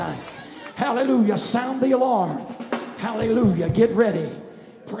Hallelujah. Sound the alarm. Hallelujah. Get ready.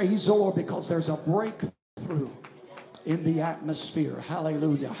 Praise the Lord, because there's a breakthrough in the atmosphere.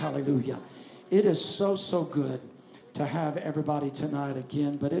 Hallelujah. Hallelujah. It is so, so good to have everybody tonight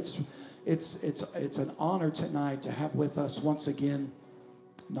again, but it's an honor tonight to have with us once again,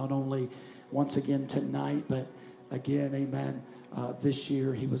 not only once again tonight, but again, amen, this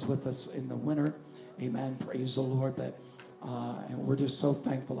year. He was with us in the winter, amen, praise the Lord. But and we're just so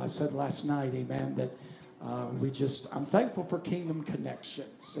thankful. I said last night, amen, that I'm thankful for Kingdom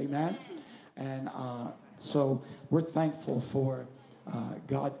Connections, amen. And so we're thankful for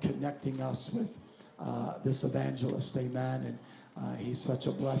God connecting us with this evangelist, amen. And he's such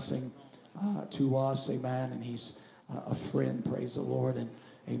a blessing to us, amen. And he's a friend, praise the Lord. And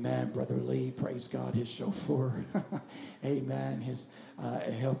amen, Brother Lee, praise God, his chauffeur, amen, his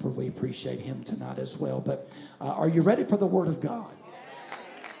helper. We appreciate him tonight as well. But are you ready for the Word of God?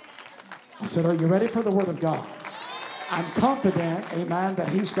 I said, are you ready for the Word of God? I'm confident, amen, that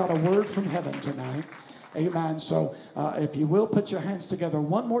he's got a word from heaven tonight. Amen. So if you will, put your hands together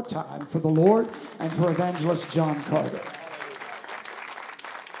one more time for the Lord and for Evangelist John Carter.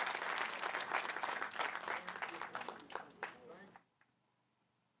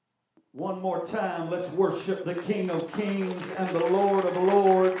 One more time, let's worship the King of Kings and the Lord of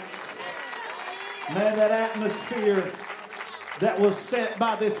Lords. Man, that atmosphere that was set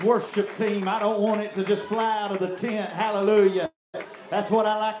by this worship team, I don't want it to just fly out of the tent. Hallelujah. That's what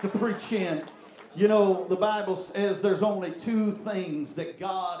I like to preach in. You know, the Bible says there's only two things that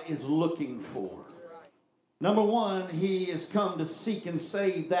God is looking for. Number one, he has come to seek and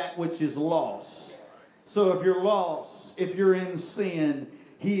save that which is lost. So if you're lost, if you're in sin,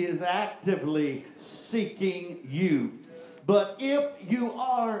 he is actively seeking you. But if you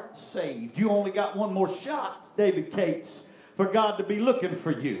are saved, you only got one more shot, David Cates, for God to be looking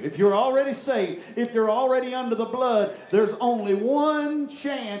for you. If you're already saved, if you're already under the blood, there's only one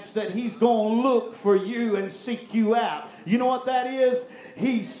chance that he's going to look for you and seek you out. You know what that is?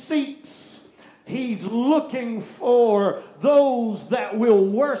 He's looking for those that will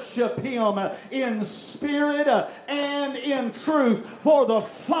worship him in spirit and in truth. For the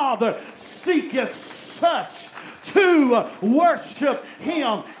Father seeketh such to worship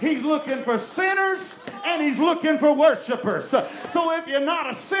him. He's looking for sinners and he's looking for worshipers. So if you're not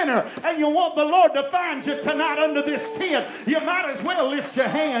a sinner and you want the Lord to find you tonight under this tent, you might as well lift your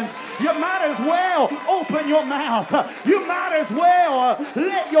hands. You might as well open your mouth. You might as well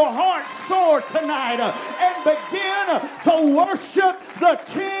let your heart soar tonight and begin to worship the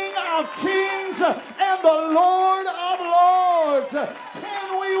King of Kings and the Lord of Lords.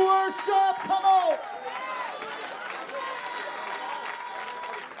 Can we worship? Come on.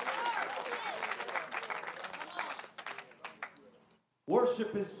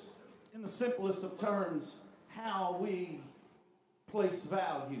 Worship is, in the simplest of terms, how we place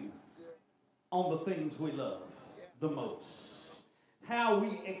value on the things we love the most. How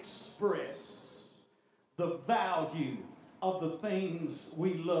we express the value of the things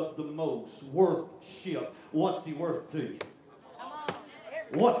we love the most. Worship. What's he worth to you?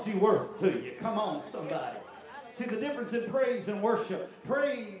 What's he worth to you? Come on, somebody. See the difference in praise and worship.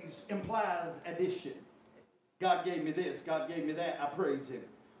 Praise implies addition. God gave me this, God gave me that, I praise him.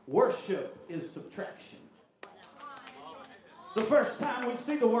 Worship is subtraction. The first time we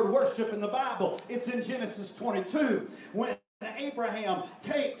see the word worship in the Bible, it's in Genesis 22, when Abraham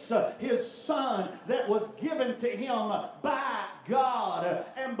takes his son that was given to him by God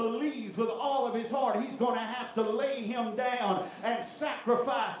and believes with all of his heart he's going to have to lay him down and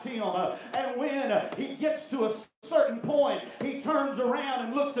sacrifice him. And when he gets to a certain point, he turns around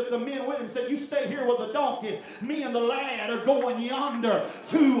and looks at the men with him and said, you stay here with the donkeys. Me and the lad are going yonder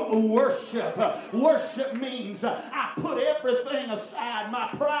to worship. Worship means I put everything aside, my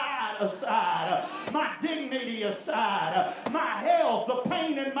pride aside, my dignity aside, my health, the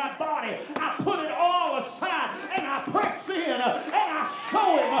pain in my body. I put it all aside and I press in and I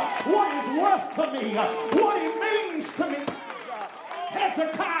show him what is worth to me, what he means to me.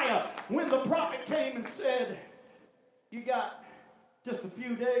 Hezekiah, when the prophet came and said, you got just a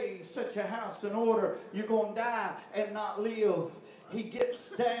few days, set your house in order, you're going to die and not live. He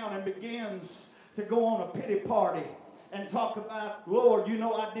gets down and begins to go on a pity party. and talk about, Lord, you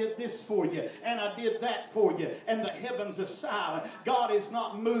know I did this for you and I did that for you, and the heavens are silent. God is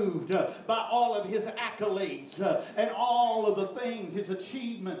not moved by all of his accolades and all of the things, his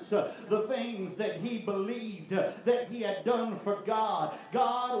achievements, the things that he believed that he had done for God.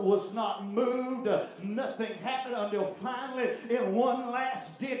 God was not moved. Nothing happened until finally, in one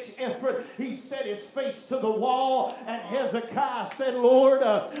last ditch effort, he set his face to the wall, and Hezekiah said, Lord,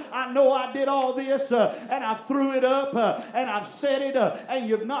 I know I did all this and I threw it up and I've said it and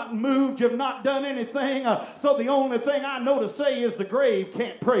you've not moved, you've not done anything, so the only thing I know to say is the grave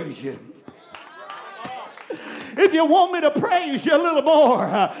can't praise you. If you want me to praise you a little more,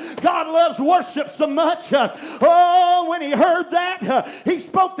 God loves worship so much. Oh, when he heard that, he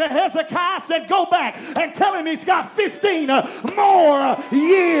spoke to Hezekiah, said, go back and tell him he's got 15 more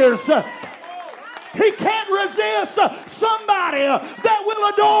years. He can't resist somebody that will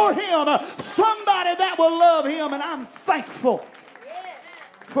adore him, somebody that will love him, and I'm thankful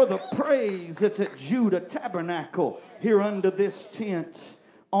for the praise that's at Judah Tabernacle here under this tent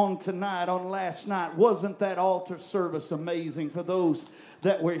on tonight, on last night. Wasn't that altar service amazing? For those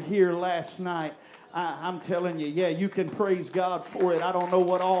that were here last night, I'm telling you, yeah, you can praise God for it. I don't know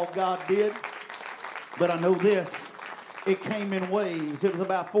what all God did, but I know this. It came in waves. It was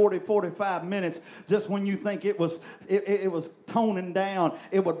about 45 minutes. Just when you think it was toning down,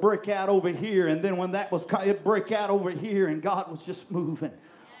 it would break out over here. And then when that was, it'd break out over here. And God was just moving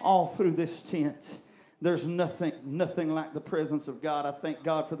all through this tent. There's nothing like the presence of God. I thank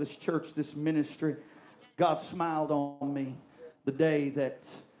God for this church, this ministry. God smiled on me the day that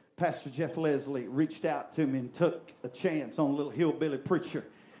Pastor Jeff Leslie reached out to me and took a chance on a little hillbilly preacher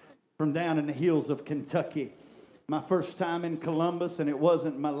from down in the hills of Kentucky. My first time in Columbus, and it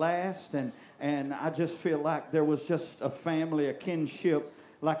wasn't my last, and I just feel like there was just a family, a kinship.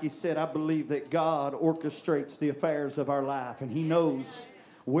 Like he said, I believe that God orchestrates the affairs of our life, and he knows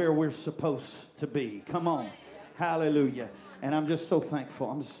where we're supposed to be. Come on. Hallelujah. And I'm just so thankful.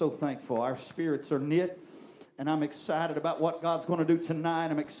 I'm just so thankful. Our spirits are knit, and I'm excited about what God's going to do tonight.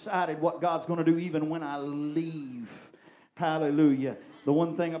 I'm excited what God's going to do even when I leave. Hallelujah. The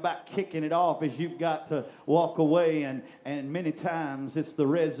one thing about kicking it off is you've got to walk away, and many times it's the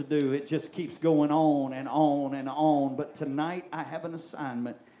residue. It just keeps going on and on and on. But tonight I have an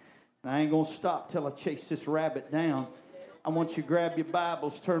assignment, and I ain't going to stop till I chase this rabbit down. I want you to grab your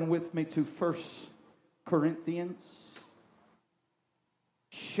Bibles, turn with me to 1 Corinthians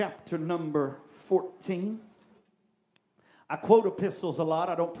chapter number 14. I quote epistles a lot.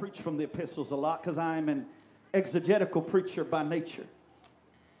 I don't preach from the epistles a lot because I'm an exegetical preacher by nature,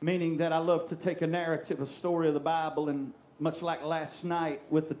 meaning that I love to take a narrative, a story of the Bible, and much like last night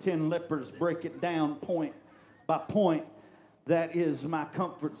with the 10 lepers, break it down point by point. That is my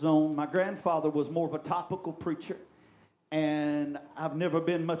comfort zone. My grandfather was more of a topical preacher, and I've never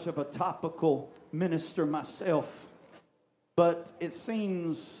been much of a topical minister myself. But it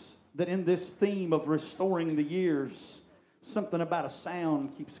seems that in this theme of restoring the years, something about a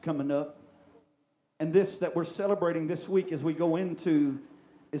sound keeps coming up. And this that we're celebrating this week as we go into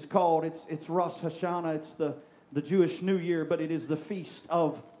is called, it's Rosh Hashanah, it's the Jewish New Year, but it is the Feast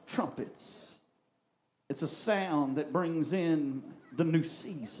of Trumpets. It's a sound that brings in the new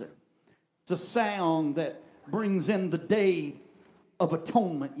season. It's a sound that brings in the Day of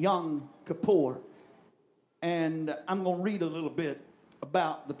Atonement, Yom Kippur. And I'm going to read a little bit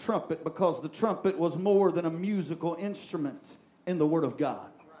about the trumpet, because the trumpet was more than a musical instrument in the Word of God.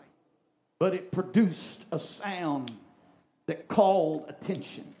 But it produced a sound that called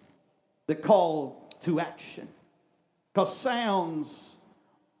attention, that called to action. Because sounds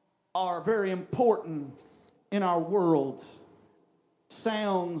are very important in our world.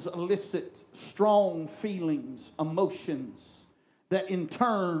 Sounds elicit strong feelings, emotions, that in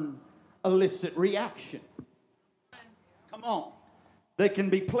turn elicit reaction. Come on. They can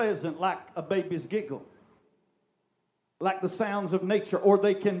be pleasant, like a baby's giggle, like the sounds of nature, or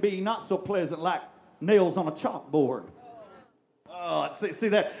they can be not so pleasant, like nails on a chalkboard. Oh, see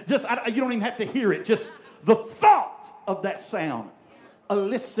that? You don't even have to hear it. Just the thought of that sound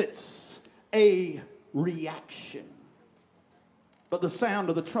elicits a reaction. But the sound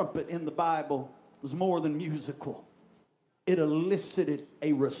of the trumpet in the Bible was more than musical. It elicited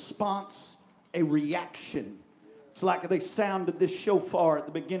a response, a reaction. It's like they sounded this shofar at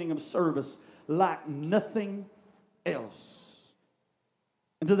the beginning of service like nothing else.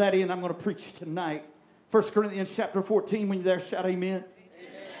 And to that end, I'm going to preach tonight 1 Corinthians chapter 14. When you're there, shout amen.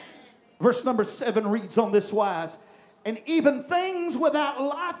 Amen. Verse number 7 reads on this wise: and even things without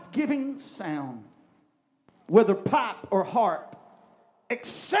life-giving sound, whether pipe or harp,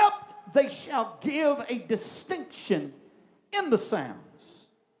 except they shall give a distinction in the sounds,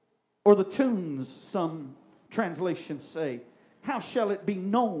 or the tunes, some translations say. How shall it be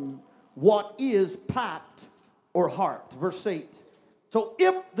known what is piped or harped? Verse 8. So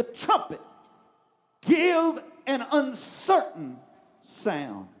if the trumpet give an uncertain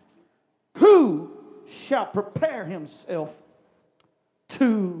sound, who shall prepare himself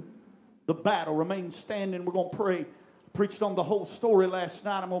to the battle? Remain standing. We're going to pray. Preached on the whole story last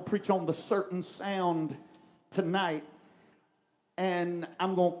night. I'm going to preach on the certain sound tonight. And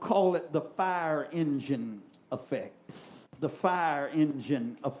I'm going to call it the fire engine effect. The fire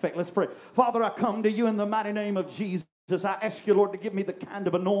engine effect. Let's pray. Father, I come to you in the mighty name of Jesus. I ask you, Lord, to give me the kind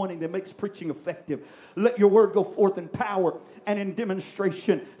of anointing that makes preaching effective. Let your word go forth in power and in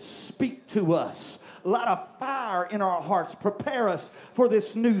demonstration. Speak to us. Light a fire in our hearts. Prepare us for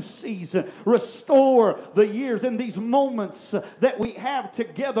this new season. Restore the years in these moments that we have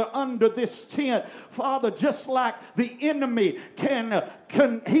together under this tent. Father, just like the enemy can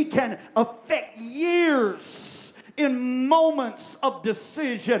affect years in moments of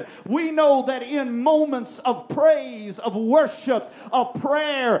decision, we know that in moments of praise, of worship, of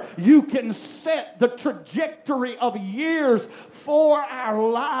prayer, you can set the trajectory of years for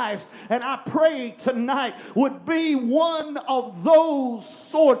our lives. And I pray tonight would be one of those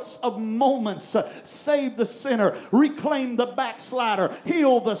sorts of moments. Save the sinner, reclaim the backslider,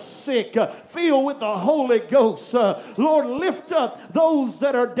 heal the sick, fill with the Holy Ghost. Lord, lift up those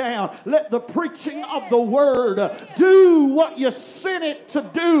that are down. Let the preaching of the word do what you sent it to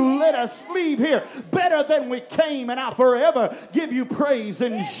do. Let us leave here better than we came, and I forever give you praise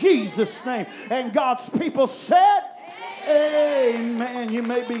in Jesus' name. And God's people said, amen. You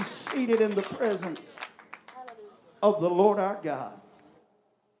may be seated in the presence of the Lord our God.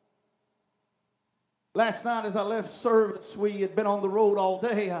 Last night as I left service, we had been on the road all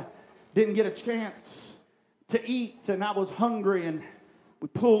day. I didn't get a chance to eat, and I was hungry, and we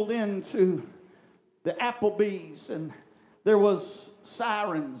pulled into the Applebee's, and there was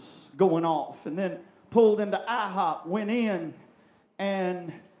sirens going off, and then pulled into IHOP, went in,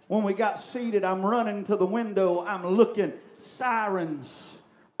 and when we got seated, I'm running to the window, I'm looking, sirens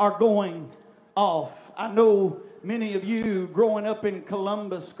are going off. I know many of you growing up in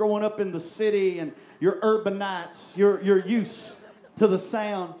Columbus, growing up in the city, and you're urbanites, you're used to the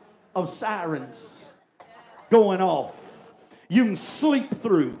sound of sirens going off. You can sleep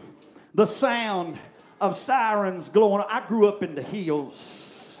through the sound of sirens glowing. I grew up in the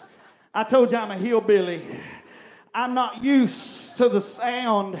hills. I told you I'm a hillbilly. I'm not used to the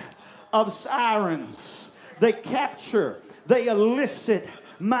sound of sirens. They capture, they elicit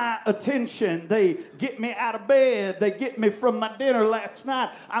my attention. They get me out of bed. They get me from my dinner last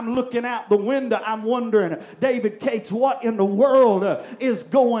night. I'm looking out the window. I'm wondering, David Cates, what in the world is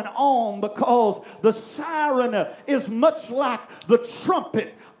going on? Because the siren is much like the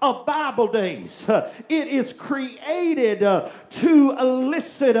trumpet of Bible days. It is created to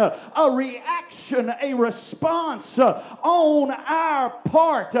elicit a reaction, a response on our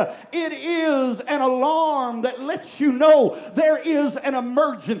part. It is an alarm that lets you know there is an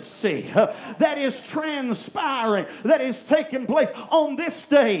emergency that is transpiring, that is taking place. On this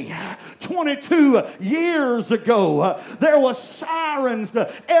day, 22 years ago, there was sirens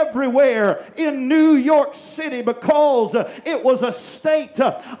everywhere in New York City because it was a state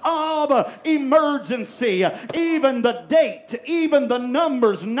of emergency. Even the date, even the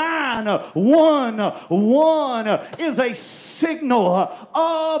numbers 911 is a signal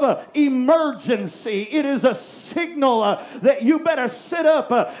of emergency. It is a signal that you better sit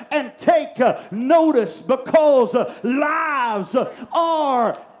up and take notice, because lives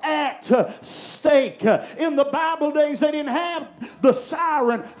are at stake. In the Bible days, they didn't have the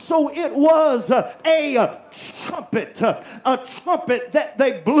siren, so it was a trumpet that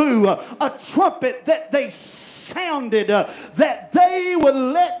they blew, a trumpet that they sounded, that they would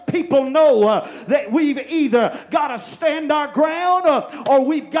let people know that we've either got to stand our ground or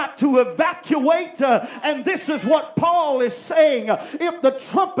we've got to evacuate. And this is what Paul is saying. If the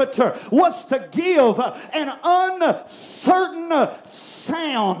trumpeter was to give an uncertain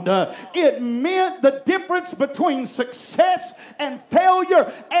sound, it meant the difference between success and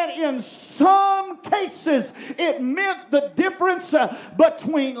failure, and in some cases it meant the difference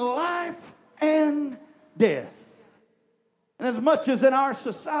between life and death. And as much as in our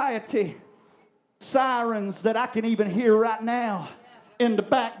society, sirens that I can even hear right now in the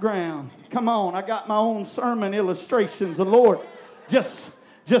background, come on, I got my own sermon illustrations. The Lord just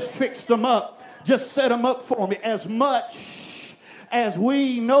fixed them up, just set them up for me. As much as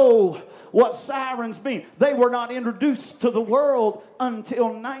we know what sirens mean. They were not introduced to the world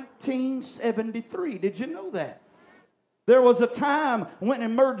until 1973. Did you know that? There was a time when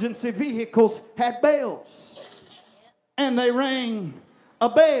emergency vehicles had bells, and they rang a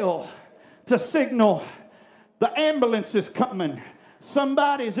bell to signal the ambulance is coming.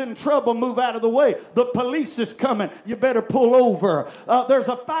 Somebody's in trouble, move out of the way. The police is coming, you better pull over. There's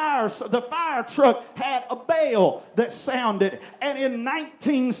a fire, the fire truck had a bell that sounded. And in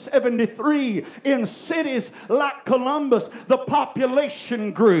 1973, in cities like Columbus, the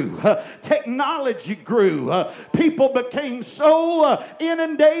population grew, technology grew. People became so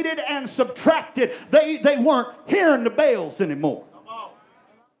inundated and subtracted, they weren't hearing the bells anymore.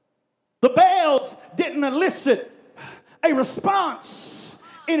 The bells didn't elicit a response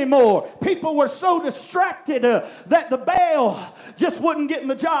anymore. People were so distracted that the bell just wasn't getting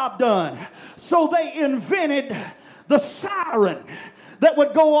the job done. So they invented the siren that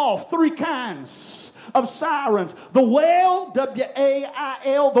would go off. Three kinds of sirens: the wail,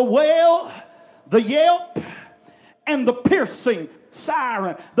 W-A-I-L, the wail, the yelp, and the piercing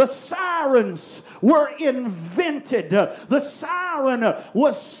siren. The sirens were invented. The siren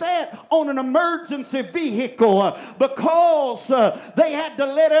was set on an emergency vehicle because they had to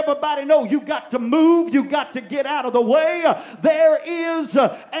let everybody know, you got to move, you got to get out of the way. There is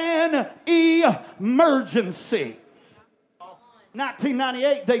an emergency.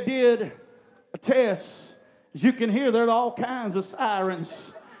 1998, they did a test. As you can hear, there are all kinds of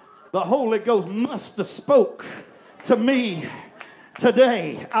sirens. The Holy Ghost must have spoke to me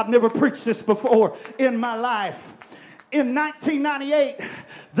today. I've never preached this before in my life. In 1998,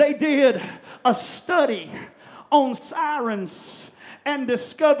 they did a study on sirens and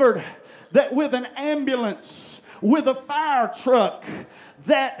discovered that with an ambulance, with a fire truck,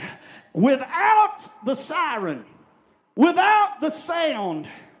 that without the siren, without the sound,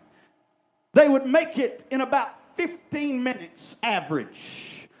 they would make it in about 15 minutes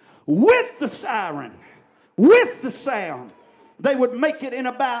average. With the siren, with the sound, they would make it in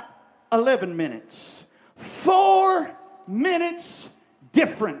about 11 minutes. 4 minutes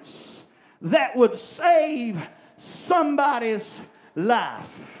difference that would save somebody's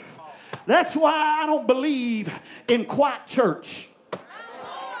life. That's why I don't believe in quiet church.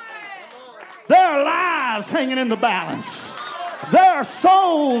 There are lives hanging in the balance. There are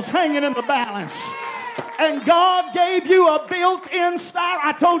souls hanging in the balance. And God gave you a built-in siren.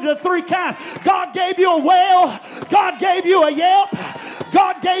 I told you 3 kinds. God gave you a wail. God gave you a yelp.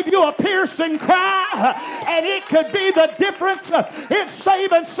 God gave you a piercing cry. And it could be the difference in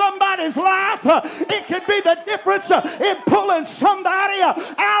saving somebody's life. It could be the difference in pulling somebody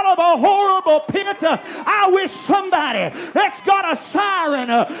out of a horrible pit. I wish somebody that's got a siren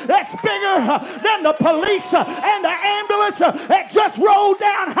that's bigger than the police and the ambulance that just rolled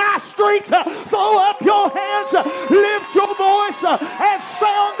down High Street. Throw up your hands, lift your voice, and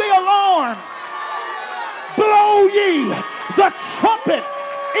sound the alarm. Blow ye the trumpet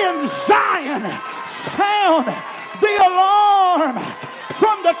in Zion. Sound the alarm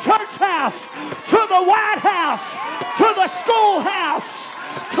from the church house to the White House to the schoolhouse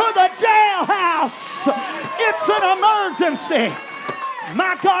to the jailhouse. It's an emergency.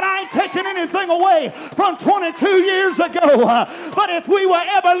 My God, I ain't taking anything away from 22 years ago. But if we were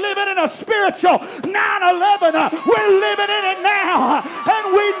ever living in a spiritual 9/11, we're living in it now.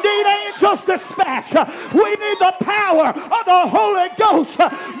 And we need angels dispatch. We need the power of the Holy Ghost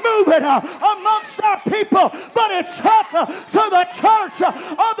moving amongst our people. But it's up to the church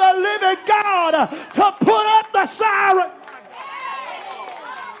of the living God to put up the siren.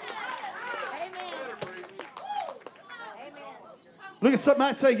 Look at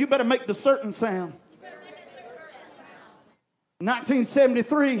somebody say, you better make the certain sound.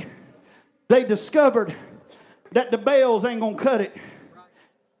 1973, they discovered that the bells ain't going to cut it.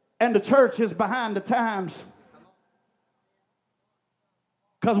 And the church is behind the times.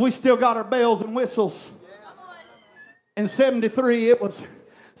 Because we still got our bells and whistles. In 73, it was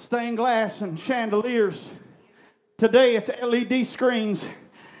stained glass and chandeliers. Today, it's LED screens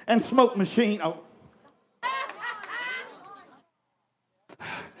and smoke machine. Oh.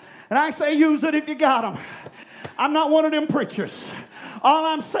 And I say use it if you got them. I'm not one of them preachers. All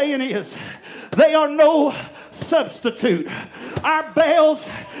I'm saying is they are no substitute. Our bells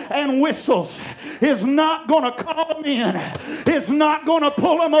and whistles is not going to call them in. It's not going to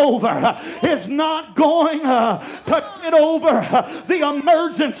pull them over. It's not going to get over the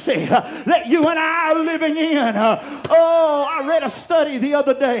emergency that you and I are living in. I read a study the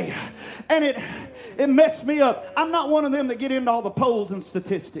other day, and it messed me up. I'm not one of them that get into all the polls and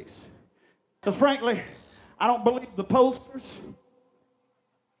statistics. Because frankly, I don't believe the pollsters.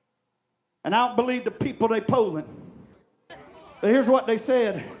 And I don't believe the people they polling. But here's what they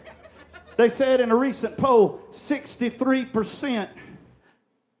said. They said in a recent poll, 63%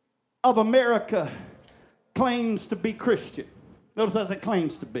 of America claims to be Christian. Notice I said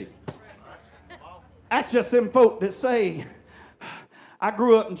claims to be. That's just them folk that say, I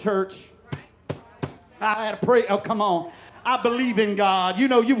grew up in church. I had to pray. Oh, come on. I believe in God. You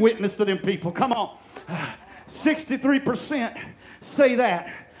know, you've witnessed to them people. Come on. 63% say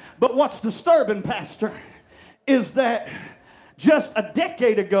that. But what's disturbing, Pastor, is that just a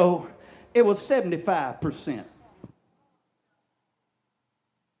decade ago, it was 75%.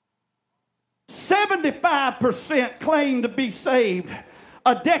 75% claimed to be saved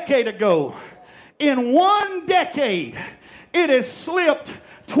a decade ago. In one decade, it has slipped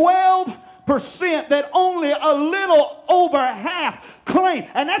 12%, that only a little over half claim.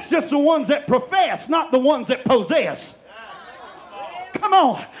 And that's just the ones that profess, not the ones that possess. Come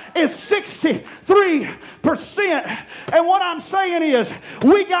on, it's 63%. And what I'm saying is,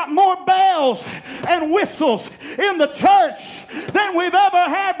 we got more bells and whistles in the church than we've ever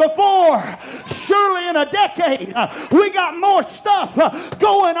had before. Surely in a decade, we got more stuff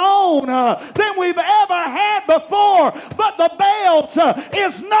going on than we've ever had before. But the bells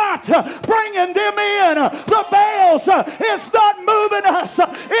is not bringing them in. The bells is not moving us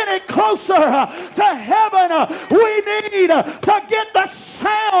any closer to heaven. We need to get the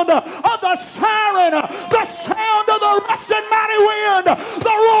sound of the siren, the sound of the rushing mighty wind, the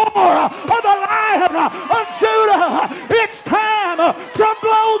roar of the Lion of Judah. It's time to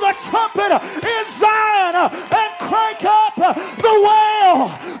blow the trumpet in Zion and crank up the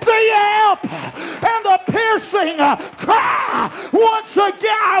wail, the yelp, and the piercing cry. Once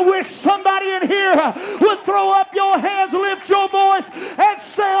again, I wish somebody in here would throw up your hands, lift your voice, and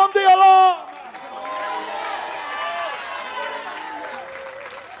sound the alarm.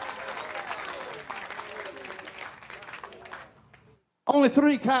 Only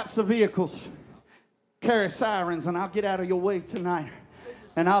 3 types of vehicles carry sirens, and I'll get out of your way tonight,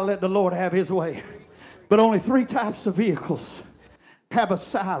 and I'll let the Lord have his way. But only 3 types of vehicles have a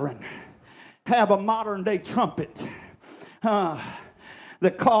siren, have a modern day trumpet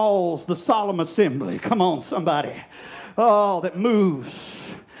that calls the solemn assembly. Come on, somebody. Oh, that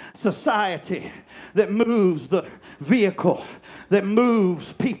moves society, that moves the vehicle, that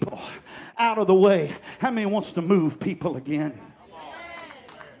moves people out of the way. How many wants to move people again?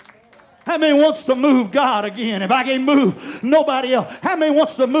 How many wants to move God again? If I can't move nobody else. How many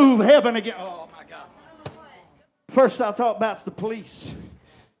wants to move heaven again? Oh, my God. First I'll talk about is the police.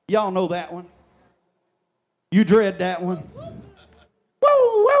 Y'all know that one. You dread that one. Woo,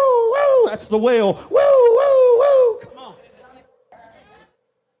 woo, woo. That's the wail. Woo, woo, woo. Come on.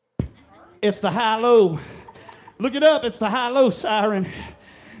 It's the high-low. Look it up. It's the high-low siren.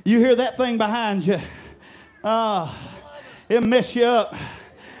 You hear that thing behind you. It'll mess you up.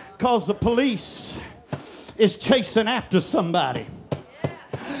 Because the police is chasing after somebody.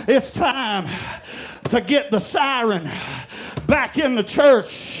 It's time to get the siren back in the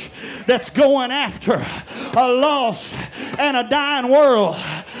church that's going after a lost and a dying world.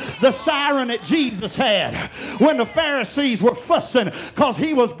 The siren that Jesus had when the Pharisees were fussing because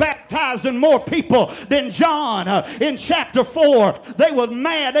he was baptizing more people than John in chapter 4. They was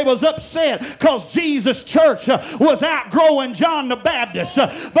mad. They was upset because Jesus' church was outgrowing John the Baptist.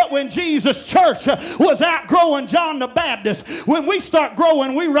 But when Jesus' church was outgrowing John the Baptist, when we start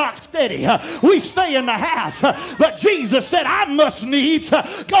growing, we rock steady. We stay in the house. But Jesus said, I must needs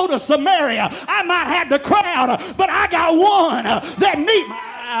go to Samaria. I might have the crowd, but I got one that need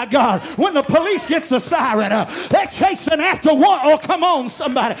my God. When the police gets the siren, they're chasing after one. Oh, come on,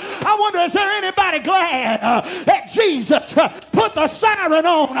 somebody. I wonder, is there anybody glad that Jesus put the siren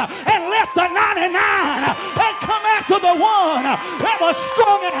on and left the 99 and come after the one that was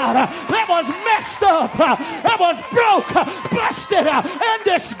strung out, that was messed up, that was broke, busted, and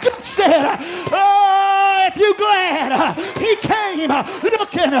disgusted? Oh, if you're glad he came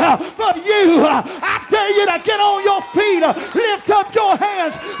looking for you, I tell you to get on your feet, lift up your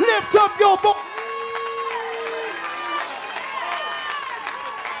hands, lift up your voice.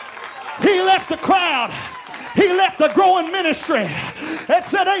 He left the crowd. He left the growing ministry. It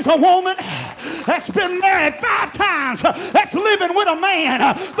said there's a woman that's been married 5 times that's living with a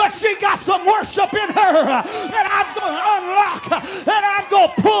man, but she got some worship in her that I'm going to unlock, that I'm going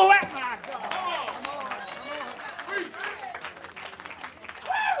to pull out.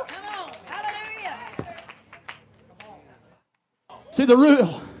 See, the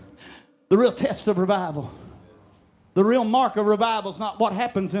real test of revival, the real mark of revival is not what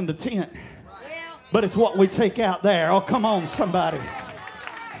happens in the tent, but it's what we take out there. Oh, come on, somebody.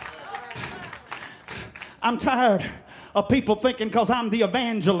 I'm tired of people thinking because I'm the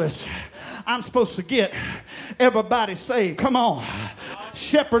evangelist, I'm supposed to get everybody saved. Come on.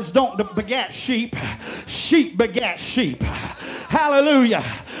 Shepherds don't begat sheep. Sheep begat sheep. Hallelujah.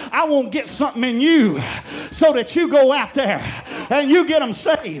 I want to get something in you so that you go out there and you get them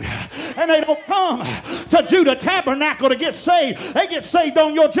saved. And they don't come to Judah Tabernacle to get saved. They get saved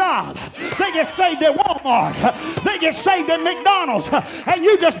on your job. They get saved at Walmart. They get saved at McDonald's. And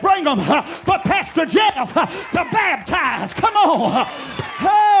you just bring them for Pastor Jeff to baptize. Come on.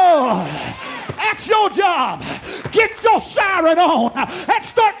 Oh. That's your job. Get your siren on and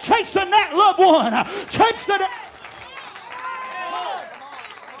start chasing that loved one. Chasing it.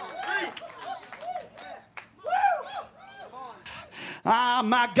 Ah,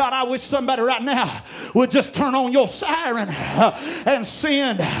 my God, I wish somebody right now would just turn on your siren and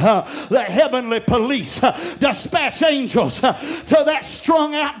send the heavenly police, dispatch angels to that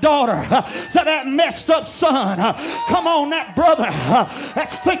strung out daughter, to that messed up son. Come on, that brother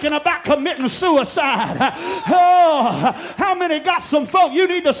that's thinking about committing suicide. Oh, how many got some folk you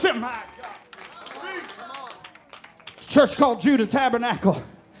need to sit? My God. Church called Judah Tabernacle.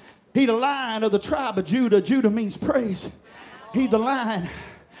 He the Lion of the tribe of Judah. Judah means praise. He the lion.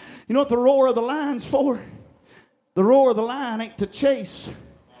 You know what the roar of the lion's for? The roar of the lion ain't to chase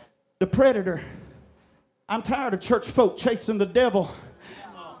the predator. I'm tired of church folk chasing the devil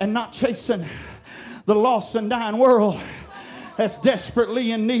and not chasing the lost and dying world that's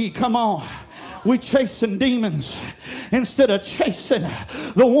desperately in need. Come on. We chasing demons instead of chasing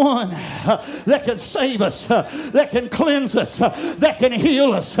the one that can save us, that can cleanse us, that can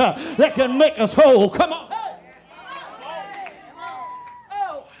heal us, that can make us whole. Come on.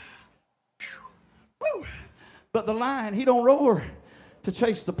 But the lion, he don't roar to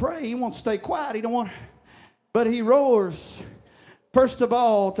chase the prey. He wants to stay quiet. He don't want, but he roars, first of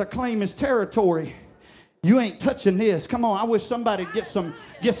all, to claim his territory. You ain't touching this. Come on, I wish somebody get some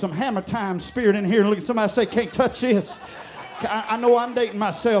hammer time spirit in here. Look at somebody say, can't touch this. I know I'm dating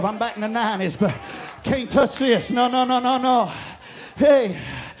myself. I'm back in the 90s, but can't touch this. No. Hey,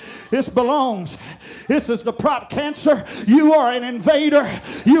 this belongs. This is the prop cancer. You are an invader.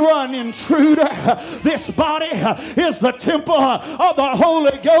 You are an intruder. This body is the temple of the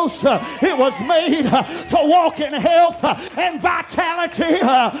Holy Ghost. It was made to walk in health and vitality.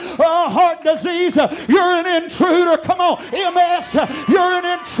 Heart disease, you're an intruder. Come on, MS, you're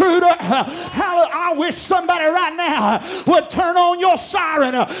an intruder. I wish somebody right now would turn on your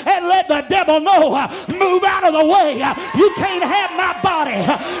siren and let the devil know, move out of the way. You can't have my body.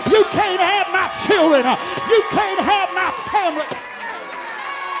 You can't have my children. You can't have my family.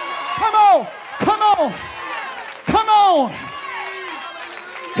 Come on, come on, come on.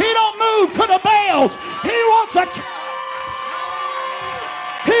 He don't move to the Baals. He wants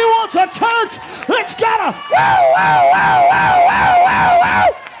a church that's got a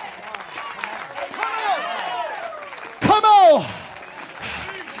Come on.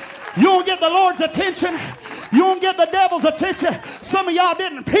 You won't get the Lord's attention. You won't get the devil's attention. Some of y'all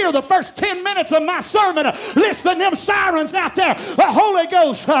didn't hear the first 10 minutes of my sermon. Listen to them sirens out there. The Holy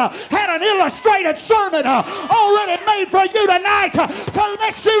Ghost had an illustrated sermon already made for you tonight to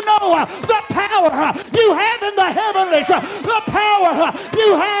let you know the power you have in the heavenlies, the power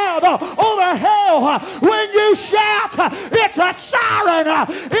you have over hell. When you shout, it's a siren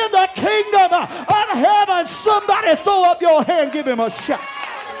in the kingdom of heaven. Somebody throw up your hand, give him a shout.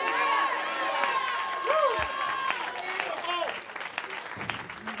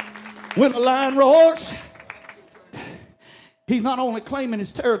 When the lion roars, he's not only claiming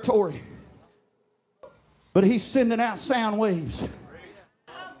his territory, but he's sending out sound waves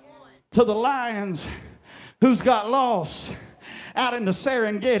to the lions who's got lost out in the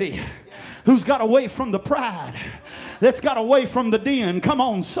Serengeti, who's got away from the pride, that's got away from the den. Come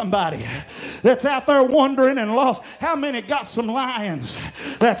on, somebody that's out there wandering and lost. How many got some lions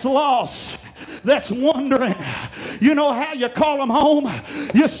that's lost, that's wandering? You know how you call them home?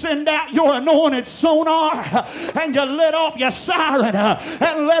 You send out your anointed sonar and you let off your siren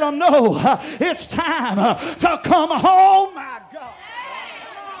and let them know it's time to come home. My God.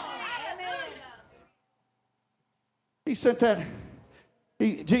 He sent that,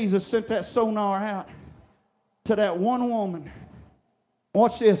 Jesus sent that sonar out to that one woman.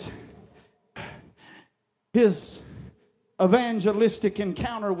 Watch this. His evangelistic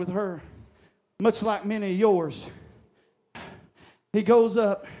encounter with her, much like many of yours. He goes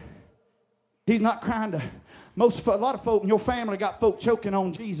up. He's not trying to. A lot of folk in your family got folk choking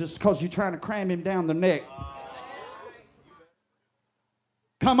on Jesus because you're trying to cram him down the neck.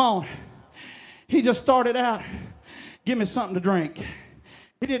 Come on. He just started out, give me something to drink.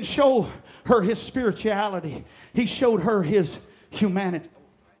 He didn't show her his spirituality. He showed her his humanity.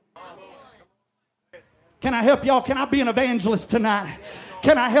 Can I help y'all? Can I be an evangelist tonight?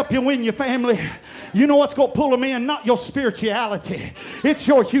 Can I help you win your family? You know what's going to pull them in? Not your spirituality. It's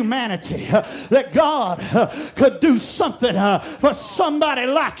your humanity. That God could do something for somebody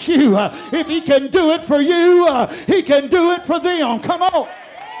like you. If he can do it for you, he can do it for them. Come on.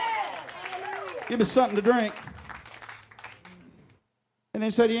 Give me something to drink. And they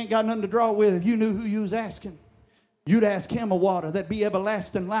said he ain't got nothing to draw with. If you knew who you was asking, you'd ask him a water that'd be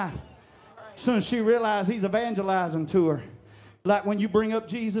everlasting life. As soon as she realized he's evangelizing to her. Like when you bring up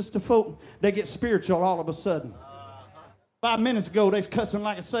Jesus to folk, they get spiritual all of a sudden. 5 minutes ago, they was cussing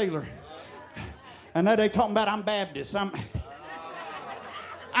like a sailor. And now they talking about, I'm Baptist.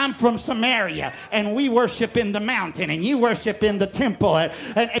 I'm from Samaria, and we worship in the mountain, and you worship in the temple.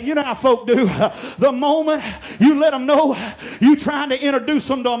 And you know how folk do. The moment you let them know you trying to introduce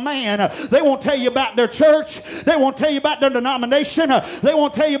them to a man, they won't tell you about their church. They won't tell you about their denomination. They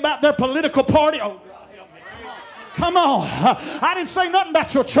won't tell you about their political party. Oh, come on. I didn't say nothing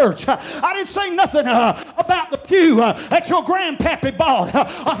about your church. I didn't say nothing about the pew that your grandpappy bought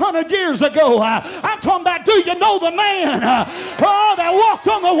 100 years ago. I'm talking about, do you know the man that walked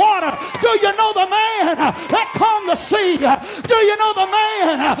on the water? Do you know the man that calmed the sea? Do you know the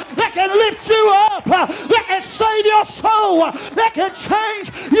man that can lift you up, that can save your soul, that can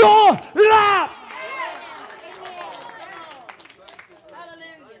change your life?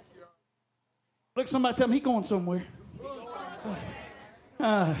 Look, somebody tell me he's going somewhere.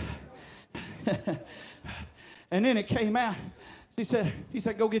 And then it came out. He said,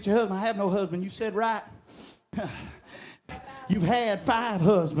 go get your husband. I have no husband. You said right. You've had 5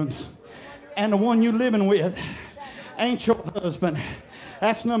 husbands. And the one you're living with ain't your husband.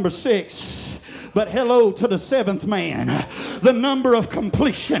 That's number 6. But hello to the 7th man, the number of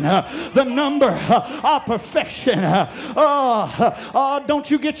completion, the number of perfection.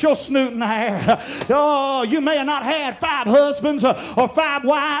 Don't you get your snoot in the hair. Oh, you may have not had 5 husbands or 5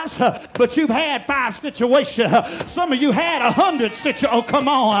 wives, but you've had 5 situations. Some of you had 100 situations. Oh, come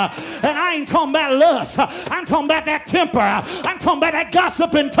on. And I ain't talking about lust. I'm talking about that temper. I'm talking about that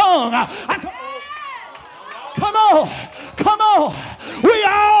gossiping tongue. Come on. Come on. We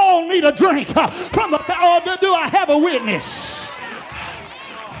all need a drink from the... Oh, do I have a witness?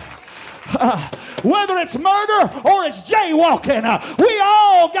 Whether it's murder or it's jaywalking, we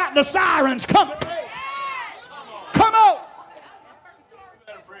all got the sirens coming. Come on.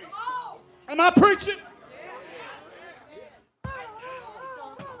 Am I preaching?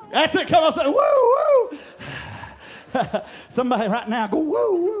 That's it. Come on, say woo, woo. Somebody right now go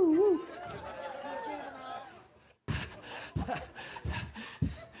woo, woo, woo.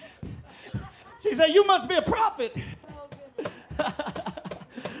 She said, you must be a prophet.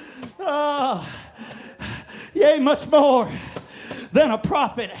 Yea, much more than a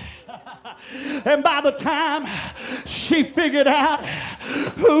prophet. And by the time she figured out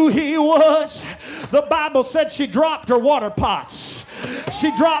who he was, the Bible said she dropped her water pots. She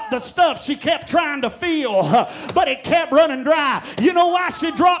dropped the stuff she kept trying to fill, but it kept running dry. You know why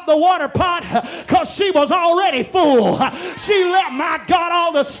she dropped the water pot? Because she was already full. She let, my God,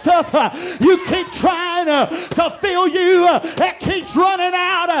 all the stuff you keep trying to fill you, that keeps running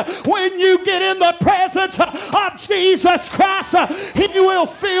out. When you get in the presence of Jesus Christ, he will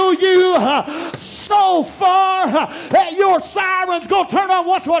fill you so far that your siren's going to turn on.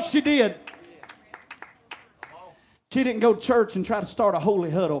 Watch what she did. She didn't go to church and try to start a holy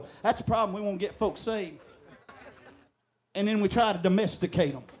huddle. That's the problem. We won't get folks saved. And then we try to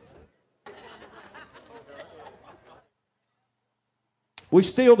domesticate them. We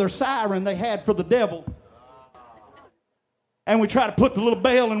steal their siren they had for the devil. And we try to put the little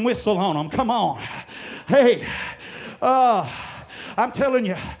bell and whistle on them. Come on. Hey, I'm telling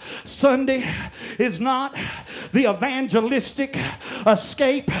you, Sunday is not the evangelistic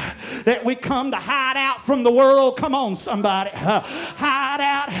escape that we come to hide out from the world. Come on, somebody. Hide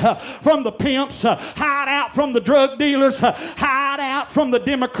out from the pimps. Hide out from the drug dealers. Hide out from the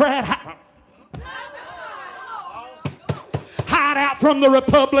Democrat. Hide out from the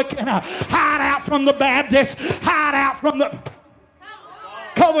Republican. Hide out from the Baptist. Hide out from the...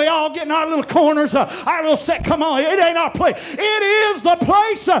 Because we all get in our little corners, our little set. Come on, it ain't our place. It is the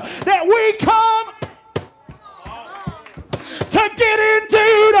place that we come to get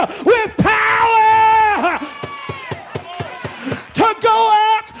endued with power, to go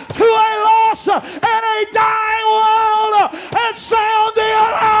out to a lost and a dying world and sound the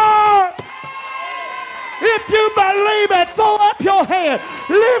alarm. If you believe it, throw up your hand,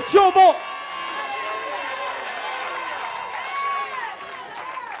 lift your voice.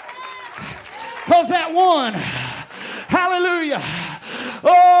 Because that one, hallelujah,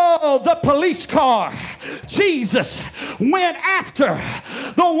 oh, the police car, Jesus went after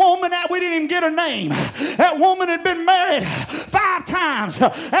the woman that we didn't even get her name. That woman had been married 5 times.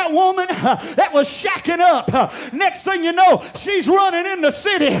 That woman that was shacking up. Next thing you know, she's running in the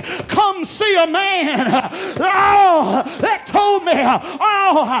city. Come see a man. Oh, that told me,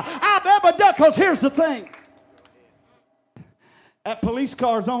 oh, I've ever done. Because here's the thing. That police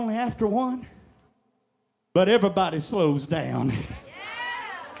car's only after one, but everybody slows down.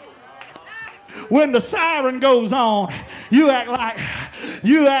 When the siren goes on, you act like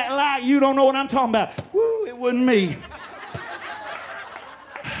you don't know what I'm talking about. Woo, it wasn't me.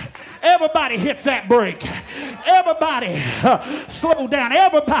 Everybody hits that brake. Everybody slow down.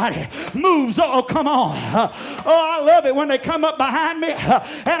 Everybody moves. Oh, come on. Oh, I love it when they come up behind me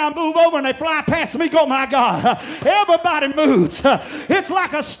and I move over and they fly past me. Go, my God. Everybody moves. It's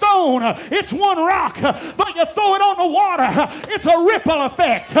like a stone. It's one rock, but you throw it on the water. It's a ripple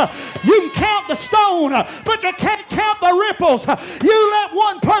effect. You can count the stone, but you can't count the ripples. You let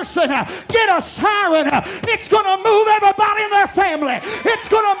one person get a siren, it's going to move everybody in their family. It's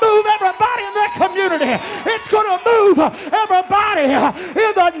going to move everybody in their community. It's going to move everybody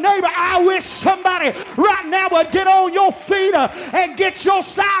in the neighborhood. I wish somebody right now would get on your feet and get your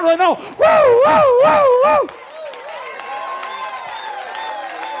siren on. Woo, woo, woo, woo.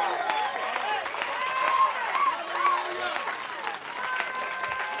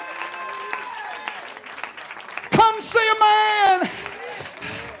 Come see a man.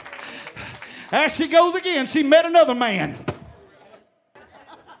 There she goes again. She met another man.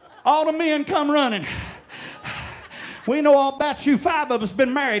 All the men come running. We know all about you. 5 of us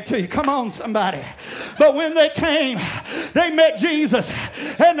been married to you. Come on, somebody. But when they came, they met Jesus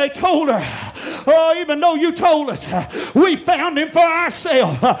and they told her, oh, even though you told us, we found him for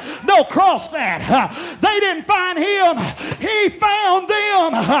ourselves. No, cross that. They didn't find him. He found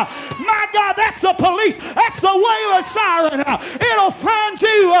them. My God, that's the police. That's the wailer siren. It'll find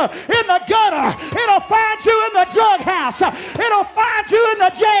you in the gutter. It'll find you in the drug house. It'll find you in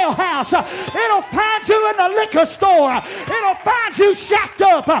the jailhouse. It'll find you in the liquor store. It'll find you shacked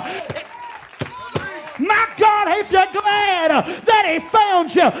up. My God, if you're glad that he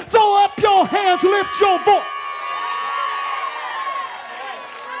found you, throw up your hands, lift your voice.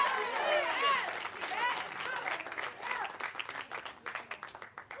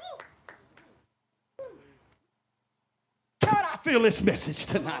 God, I feel this message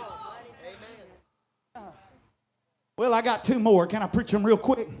tonight. Well, I got 2 more. Can I preach them real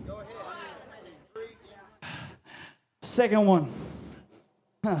quick? Second one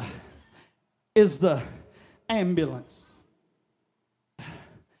is the ambulance.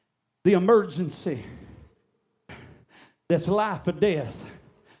 The emergency. That's life or death.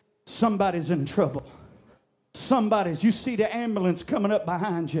 Somebody's in trouble. You see the ambulance coming up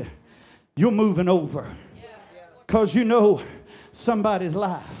behind you. You're moving over. Because you know somebody's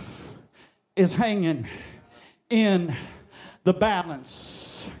life is hanging in the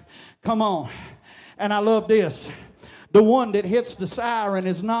balance. Come on. And I love this. The one that hits the siren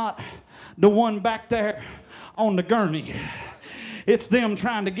is not the one back there on the gurney. It's them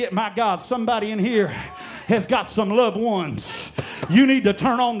trying to get, my God, somebody in here has got some loved ones you need to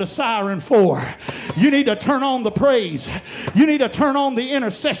turn on the siren for. You need to turn on the praise. You need to turn on the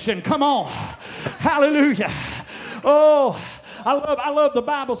intercession. Come on. Hallelujah. Oh, I love the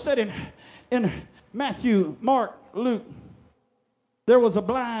Bible said in Matthew, Mark, Luke, there was a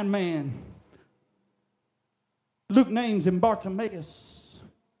blind man. Luke names him Bartimaeus,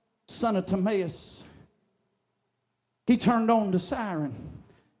 son of Timaeus. He turned on the siren.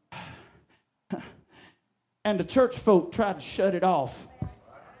 And the church folk tried to shut it off.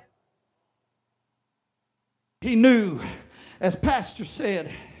 He knew, as Pastor said,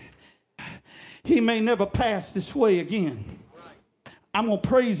 he may never pass this way again. I'm going to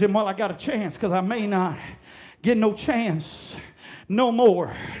praise him while I got a chance, because I may not get no chance no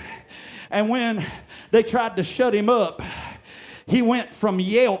more. And when they tried to shut him up, he went from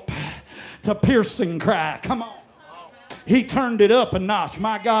yelp to piercing cry. Come on. He turned it up a notch.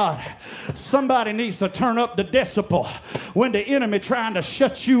 My God, somebody needs to turn up the decibel when the enemy trying to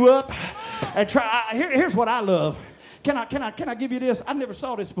shut you up. And here's what I love. Can I give you this? I never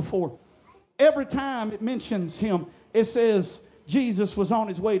saw this before. Every time it mentions him, it says Jesus was on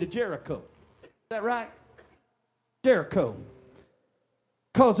his way to Jericho. Is that right? Jericho.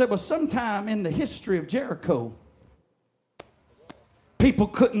 Because there was some time in the history of Jericho, people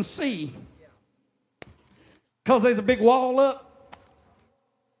couldn't see. Because there's a big wall up.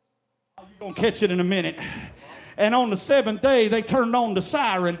 You're going to catch it in a minute. And on the 7th day, they turned on the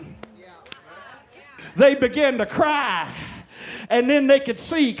siren. they began to cry. And then they could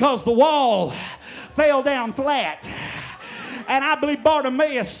see because the wall fell down flat. And I believe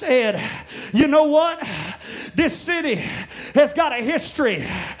Bartimaeus said, you know what? This city has got a history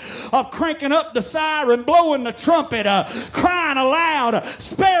of cranking up the siren, blowing the trumpet, crying aloud,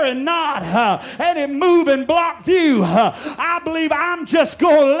 sparing not, and in moving block view. I believe I'm just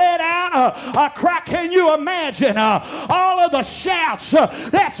going to let out a cry. Can you imagine all of the shouts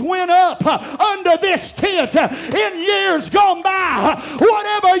that's went up under this tent in years gone by?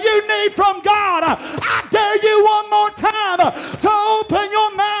 Whatever you need from God, I dare you one more time to open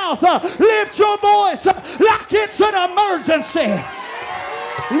your mouth, lift your voice like it's an emergency,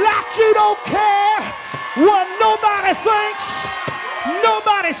 like you don't care what nobody thinks,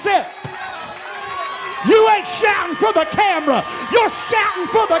 nobody said. You ain't shouting for the camera, you're shouting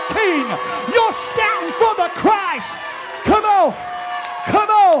for the King, you're shouting for the Christ. Come on, come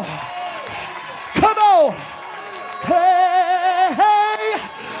on, come on. Hey, hey.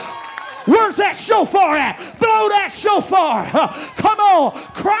 Where's that shofar at? Blow that shofar. Come on.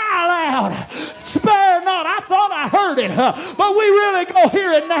 Cry loud. Spare not. I thought I heard it, but we really go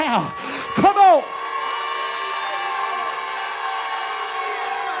hear it now. Come on.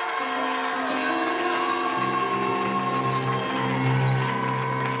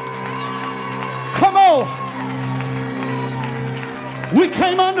 Come on. We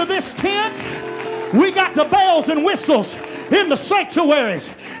came under this tent. We got the bells and whistles in the sanctuaries,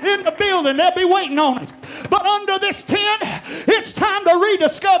 in the building. They'll be waiting on us. But under this tent, it's time to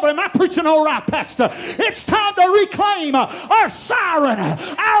rediscover. Am I preaching all right, Pastor? It's time to reclaim our siren,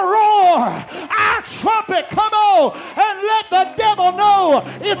 our roar, our trumpet. Come on and let the devil know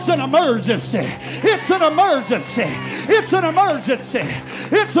it's an emergency. It's an emergency. It's an emergency.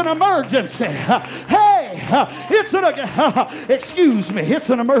 It's an emergency. Hey, it's an excuse me. It's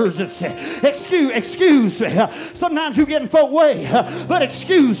an emergency. Excuse me. Sometimes you're getting folk way, but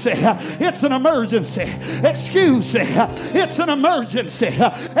excuse me. It's an emergency. Excuse me. It's an emergency.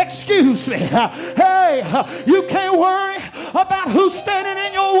 Excuse me. Hey, you can't worry about who's standing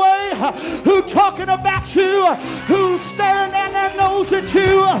in your way, who talking about you, who's staring down their nose at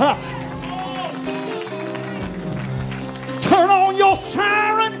you. Turn on your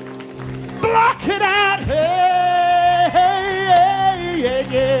siren. Block it out. Hey, hey, hey,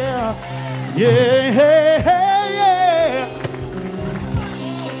 yeah, yeah. Yeah, hey, hey, yeah.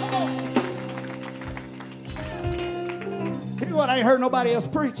 Here's what I ain't heard nobody else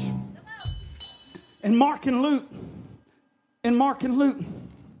preach. In Mark and Luke,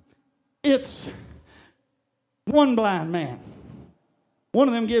 it's one blind man. One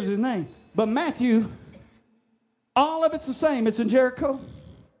of them gives his name. But Matthew, all of it's the same. It's in Jericho.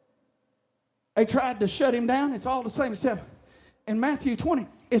 They tried to shut him down. It's all the same except in Matthew 20,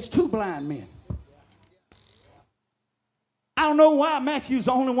 it's two blind men. I don't know why Matthew's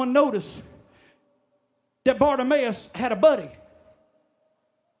the only one noticed that Bartimaeus had a buddy.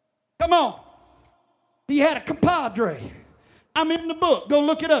 Come on. He had a compadre. I'm in the book. Go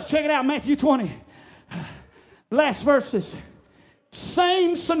look it up. Check it out. Matthew 20. Last verses.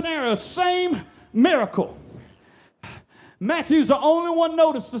 Same scenario. Same miracle. Matthew's the only one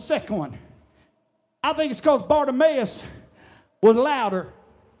noticed the second one. I think it's because Bartimaeus was louder.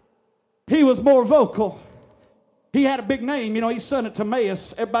 He was more vocal. He had a big name. You know, he's son of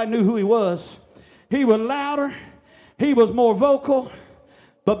Timaeus. Everybody knew who he was. He was louder. He was more vocal.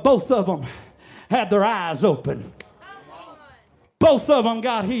 But both of them had their eyes open. Both of them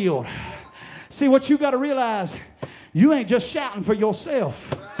got healed. See, what you got to realize, you ain't just shouting for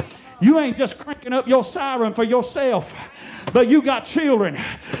yourself. You ain't just cranking up your siren for yourself. But you got children.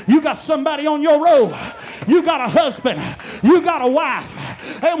 You got somebody on your row. You got a husband. You got a wife.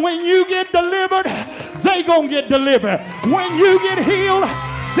 And when you get delivered, they gonna get delivered. When you get healed,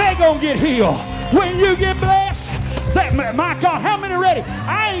 they gonna get healed. When you get blessed, my God, how many ready?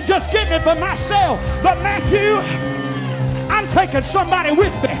 I ain't just getting it for myself, but Matthew, I'm taking somebody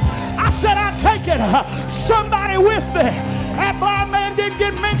with me. I said I'm taking somebody with me. That blind man didn't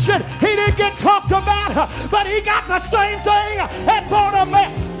get mentioned. He didn't get talked about, but he got the same thing at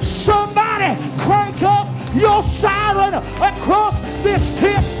Bartimaeus. Somebody crank up your siren across this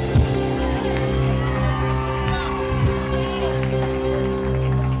tent.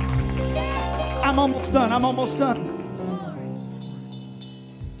 I'm almost done. I'm almost done.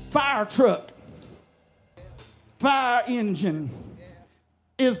 Fire truck, fire engine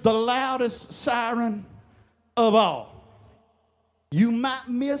is the loudest siren of all. You might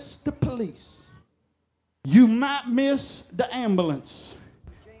miss the police. You might miss the ambulance.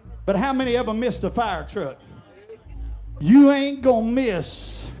 But how many ever missed a fire truck? You ain't gonna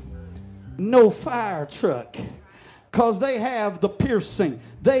miss no fire truck, because they have the piercing,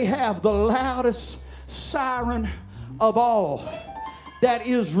 they have the loudest siren of all that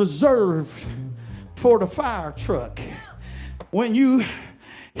is reserved for the fire truck. When you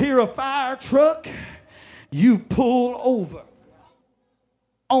hear a fire truck, you pull over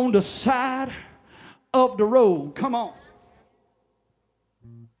on the side of the road. Come on.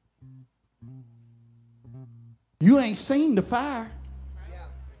 You ain't seen the fire.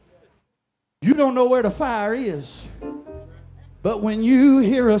 You don't know where the fire is. But when you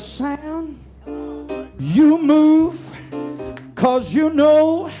hear a sound, you move, because you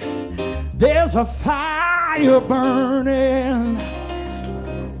know there's a fire burning.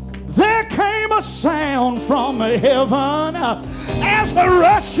 There came a sound from heaven as a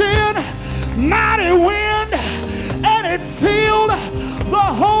rushing mighty wind, and it filled the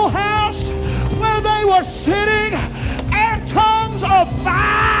whole house where they were sitting, and tongues of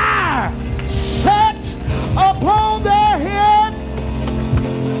fire set upon their heads.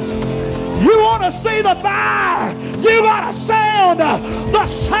 You want to see the fire? You got to sound the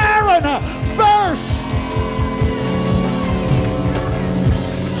siren verse.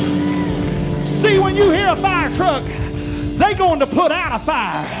 See, when you hear a fire truck, they're going to put out a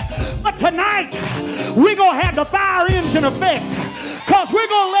fire. But tonight, we're going to have the fire engine effect, because we're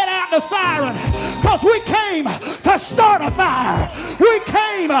going to let out the siren, because we came to start a fire. We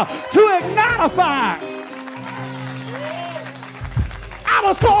came to ignite a fire. I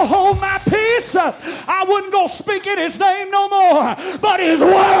was going to hold my peace. I wasn't going to speak in his name no more. But his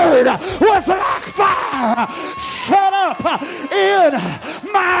word was like fire. Shut up in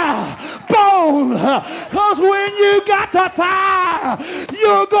my bones. Because when you got the fire,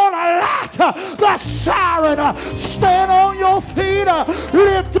 you're going to light the siren. Stand on your feet.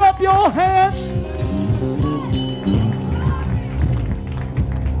 Lift up your hands.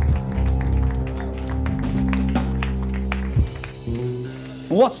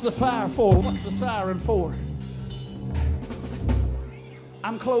 What's the fire for? What's the siren for?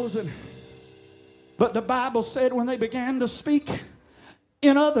 I'm closing. But the Bible said when they began to speak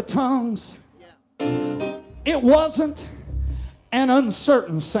in other tongues, it wasn't an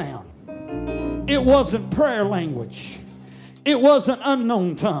uncertain sound. It wasn't prayer language. It wasn't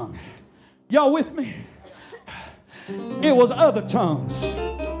unknown tongue. Y'all with me? It was other tongues.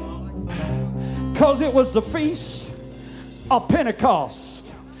 Because it was the feast of Pentecost.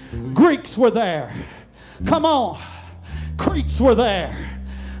 Greeks were there. Come on. Creeks were there.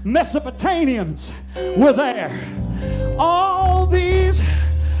 Mesopotamians were there. All these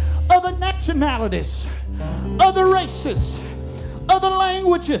other nationalities, other races, other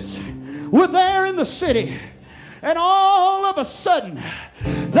languages were there in the city. And all of a sudden,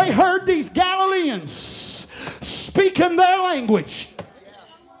 they heard these Galileans speaking their language.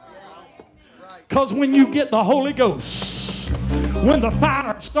 Because when you get the Holy Ghost, when the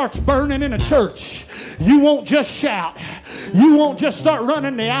fire starts burning in a church, you won't just shout. You won't just start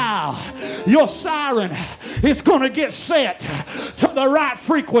running the aisle. Your siren is going to get set to the right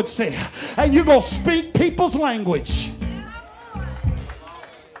frequency, and you're going to speak people's language.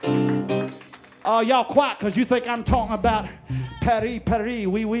 Oh, y'all quiet because you think I'm talking about Paris, Paris,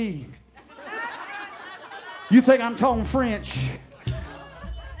 oui, oui. You think I'm talking French.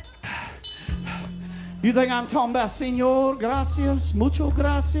 You think I'm talking about Señor, gracias, mucho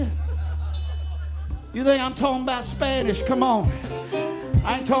gracias? You think I'm talking about Spanish? Come on.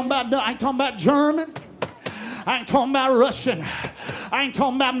 I ain't talking about German. I ain't talking about Russian. I ain't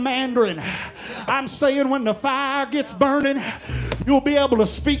talking about Mandarin. I'm saying when the fire gets burning, you'll be able to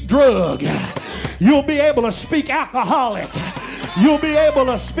speak drug. You'll be able to speak alcoholic. You'll be able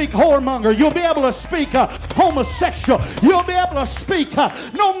to speak whoremonger. You'll be able to speak homosexual. You'll be able to speak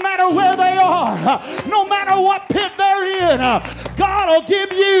no matter where they are, no matter what pit they're in. God will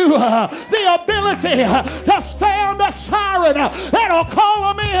give you the ability to sound a siren that'll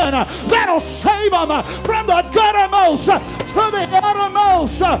call them in, that'll save them from the guttermost to the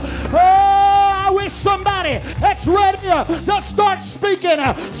uttermost. I wish somebody that's ready to start speaking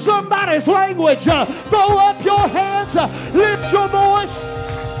somebody's language. Throw up your hands, lift your voice,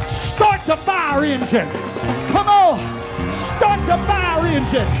 start the fire engine. Come on, start the fire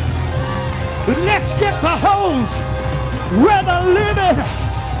engine. Let's get the hose where the living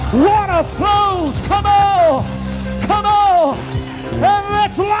water flows. Come on, come on, and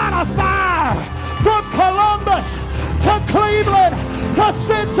let's light a fire from Columbus to Cleveland to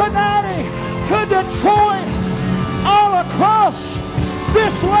Cincinnati to Detroit, all across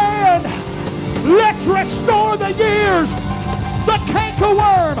this land. Let's restore the years, the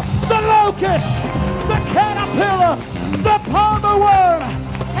cankerworm, the locust, the caterpillar, the palmer worm,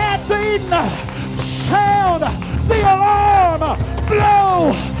 and the Satan, sound the alarm,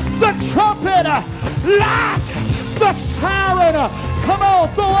 blow the trumpet, light the siren. Come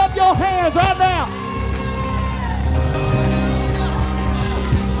on, throw up your hands right now.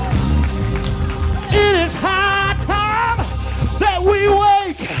 It is high time that we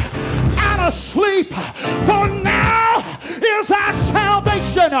wake out of sleep, for now is our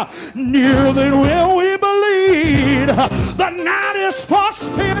salvation nearer than when we believed. The night is far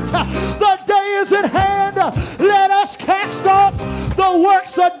spent, the day is at hand. Let us cast off the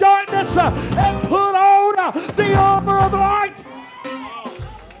works of darkness and put on the armor of light.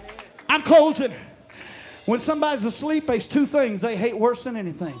 I'm closing. When somebody's asleep, there's two things they hate worse than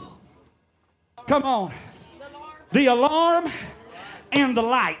anything. Come on. The alarm and the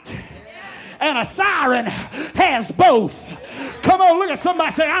light. And a siren has both. Come on, look at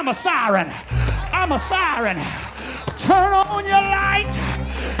somebody, say, I'm a siren. I'm a siren. Turn on your light.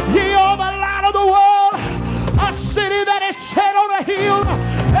 Ye are the light of the world. A city that is set on a hill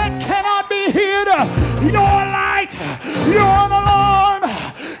and cannot be hid. Your light, you're an alarm.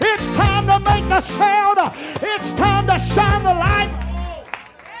 It's time to make the sound. It's time to shine the light.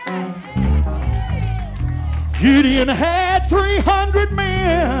 Gideon had 300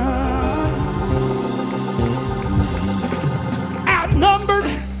 men, outnumbered,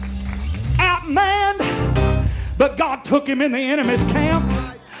 outmanned, but God took him in the enemy's camp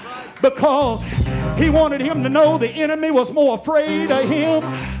because he wanted him to know the enemy was more afraid of him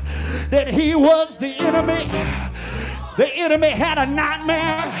than he was the enemy. The enemy had a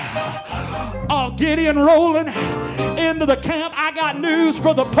nightmare of Gideon rolling into the camp. I got news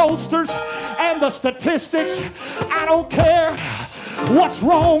for the pollsters and the statistics. I don't care what's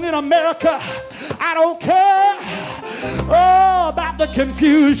wrong in America. I don't care about the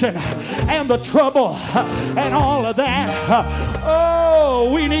confusion and the trouble and all of that.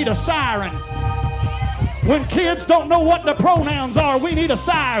 We need a siren. When kids don't know what the pronouns are, we need a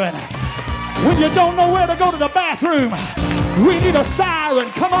siren. When you don't know where to go to the bathroom, we need a siren.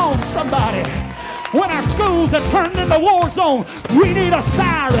 Come on, somebody. When our schools have turned into war zone, we need a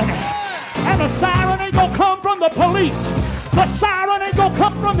siren. And the siren ain't gonna come from the police. The siren ain't gonna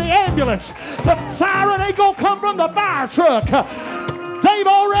come from the ambulance. The siren ain't gonna come from the fire truck. They've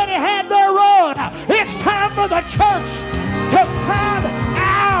already had their run. It's time for the church to find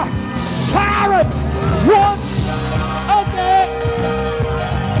our siren once again.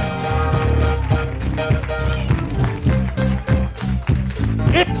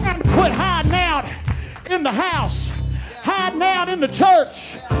 It's time to quit hiding out in the house, hiding out in the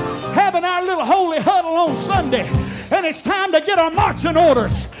church, having our little holy huddle on Sunday. And it's time to get our marching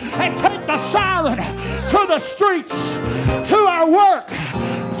orders and take the siren to the streets, to our work,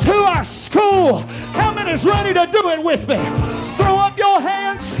 to our school. How many's ready to do it with me? Throw up your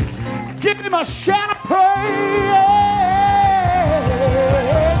hands. Give him a shout of praise.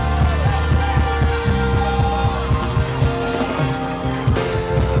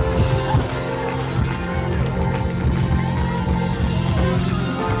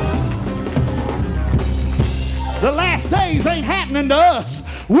 The last days ain't happening to us.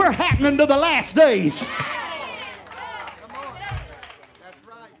 We're happening to the last days.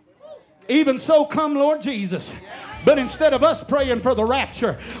 Even so, come Lord Jesus. But instead of us praying for the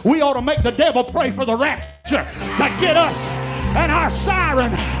rapture, we ought to make the devil pray for the rapture to get us and our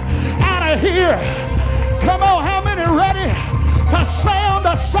siren out of here. Come on, how many ready to sound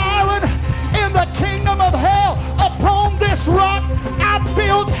a siren in the kingdom of hell? Upon this rock I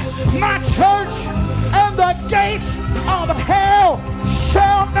built my church, and the gates of hell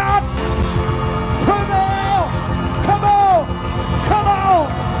shall not prevail. Come on, come on,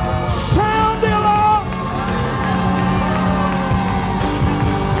 sound the alarm.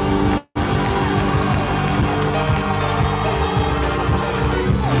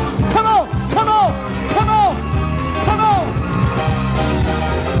 Come on, come on, come on, come on.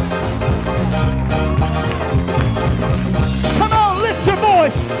 Come on, lift your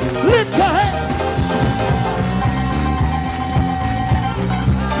voice, lift your hand.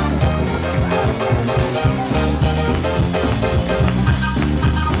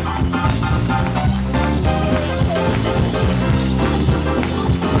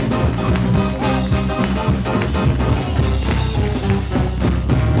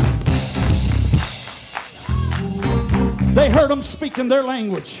 They heard them speaking their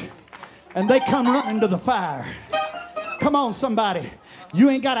language, and they come running to the fire. Come on, somebody. You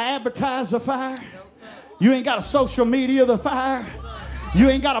ain't got to advertise the fire. You ain't got to social media the fire. You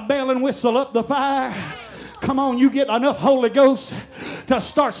ain't got to bell and whistle up the fire. Come on, you get enough Holy Ghost to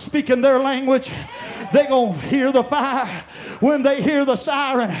start speaking their language. They're going to hear the fire. when they hear the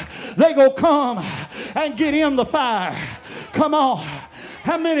siren, they go come and get in the fire. Come on.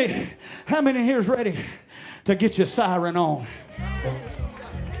 How many here is ready to get your siren on?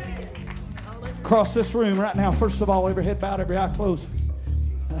 Across this room right now, first of all, every head bowed, every eye closed.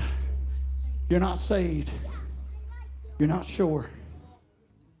 You're not saved. You're not sure.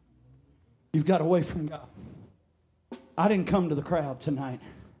 You've got away from God. I didn't come to the crowd tonight.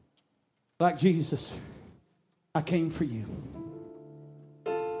 Like Jesus, I came for you.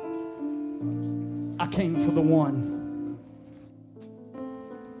 I came for the one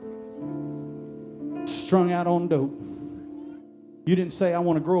strung out on dope. You didn't say, I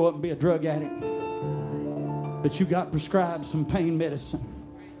want to grow up and be a drug addict. But you got prescribed some pain medicine.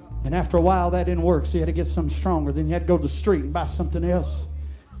 And after a while, that didn't work, so you had to get something stronger. Then you had to go to the street and buy something else.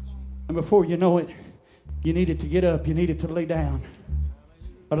 And before you know it, you needed to get up. You needed to lay down.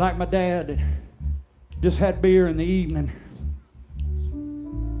 But like my dad that just had beer in the evening.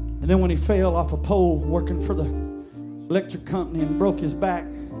 And then when he fell off a pole working for the electric company and broke his back,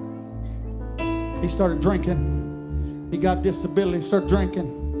 he started drinking. He got disability, started drinking.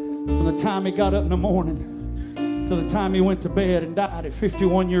 From the time he got up in the morning to the time he went to bed and died at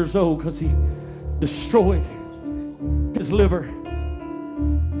 51 years old because he destroyed his liver.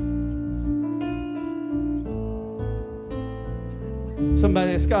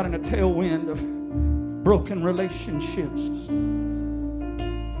 Somebody that's got in a tailwind of broken relationships.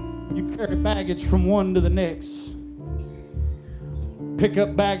 You carry baggage from one to the next. Pick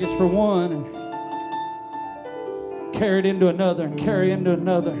up baggage for one and carry it into another and carry into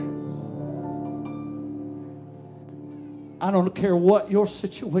another. I don't care what your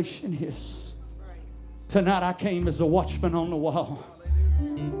situation is. Tonight I came as a watchman on the wall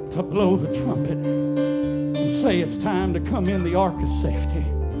to blow the trumpet and say it's time to come in the ark of safety.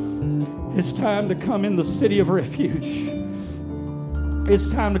 It's time to come in the city of refuge.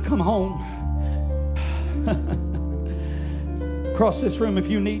 It's time to come home. Across this room, if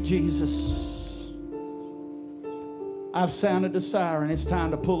you need Jesus, I've sounded the siren. It's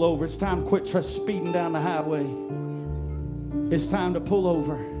time to pull over. It's time to quit speeding down the highway. It's time to pull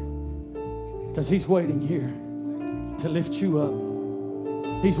over because he's waiting here to lift you up.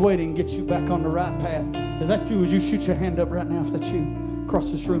 He's waiting to get you back on the right path. If that's you, would you shoot your hand up right now if that's you?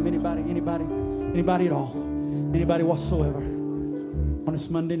 Across this room, anybody at all, anybody whatsoever. On this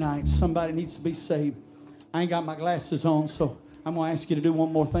Monday night, somebody needs to be saved. I ain't got my glasses on, so I'm going to ask you to do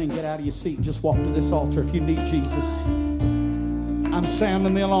one more thing. Get out of your seat and just walk to this altar if you need Jesus. I'm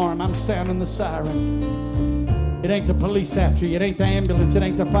sounding the alarm. I'm sounding the siren. It ain't the police after you. It ain't the ambulance. It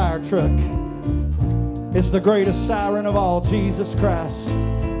ain't the fire truck. It's the greatest siren of all. Jesus Christ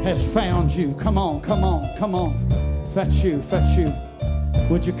has found you. Come on, come on, come on. If that's you,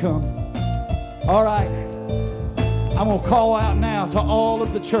 would you come? All right. I'm going to call out now to all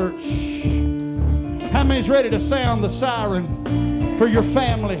of the church. How many's ready to sound the siren for your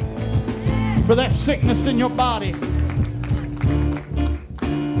family, for that sickness in your body,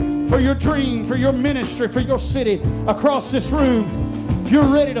 for your dream, for your ministry, for your city? Across this room, if you're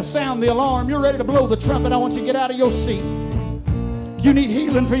ready to sound the alarm, you're ready to blow the trumpet, I want you to get out of your seat. If you need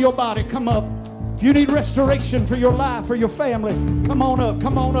healing for your body, come up. If you need restoration for your life, for your family, come on up,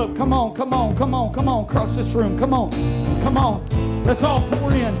 come on up, come on, come on, come on, come on, across this room, come on, come on. Let's all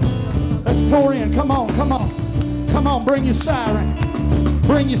pour in. Let's pour in. Come on, come on. Come on, bring your siren.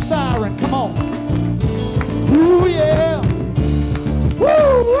 Bring your siren, come on. Ooh, yeah. Woo,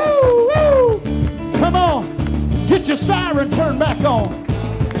 woo, woo. Come on. Get your siren turned back on.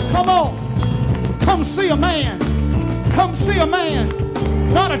 Come on. Come see a man. Come see a man.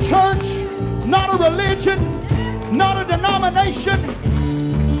 Not a church, not a religion, not a denomination,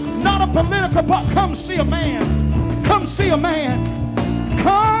 not a political party. Come see a man. Come see a man.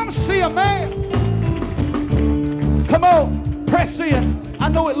 Come see a man. Come on. Press in. I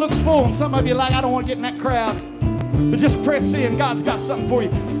know it looks full, and some of you are like, I don't want to get in that crowd. But just press in. God's got something for you.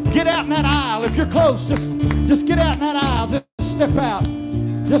 Get out in that aisle. If you're close, just get out in that aisle. Just step out.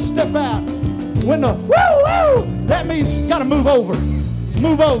 Just step out. When the woo-woo, that means you got to move over.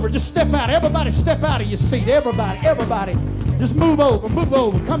 Move over. Just step out. Everybody step out of your seat. Everybody. Just move over. Move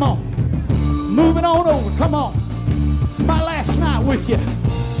over. Come on. Moving on over. Come on. It's my last night with you.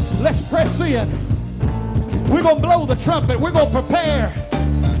 Let's press in. We're going to blow the trumpet. We're going to prepare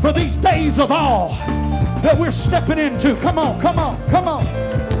for these days of awe that we're stepping into. Come on, come on, come on,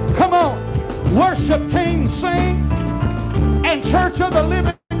 come on. Worship team, sing. And Church of the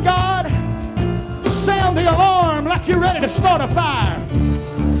Living God, sound the alarm like you're ready to start a fire.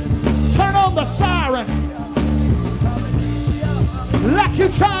 Turn on the siren like you're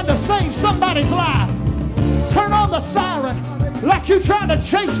trying to save somebody's life. Turn on the siren like you're trying to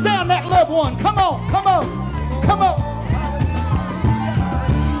chase down that loved one. Come on, come on, come on.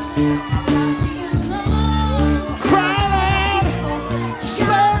 Cry loud,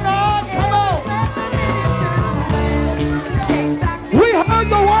 spare not, come on. We heard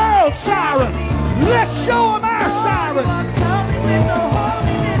the world siren. Let's show them our siren.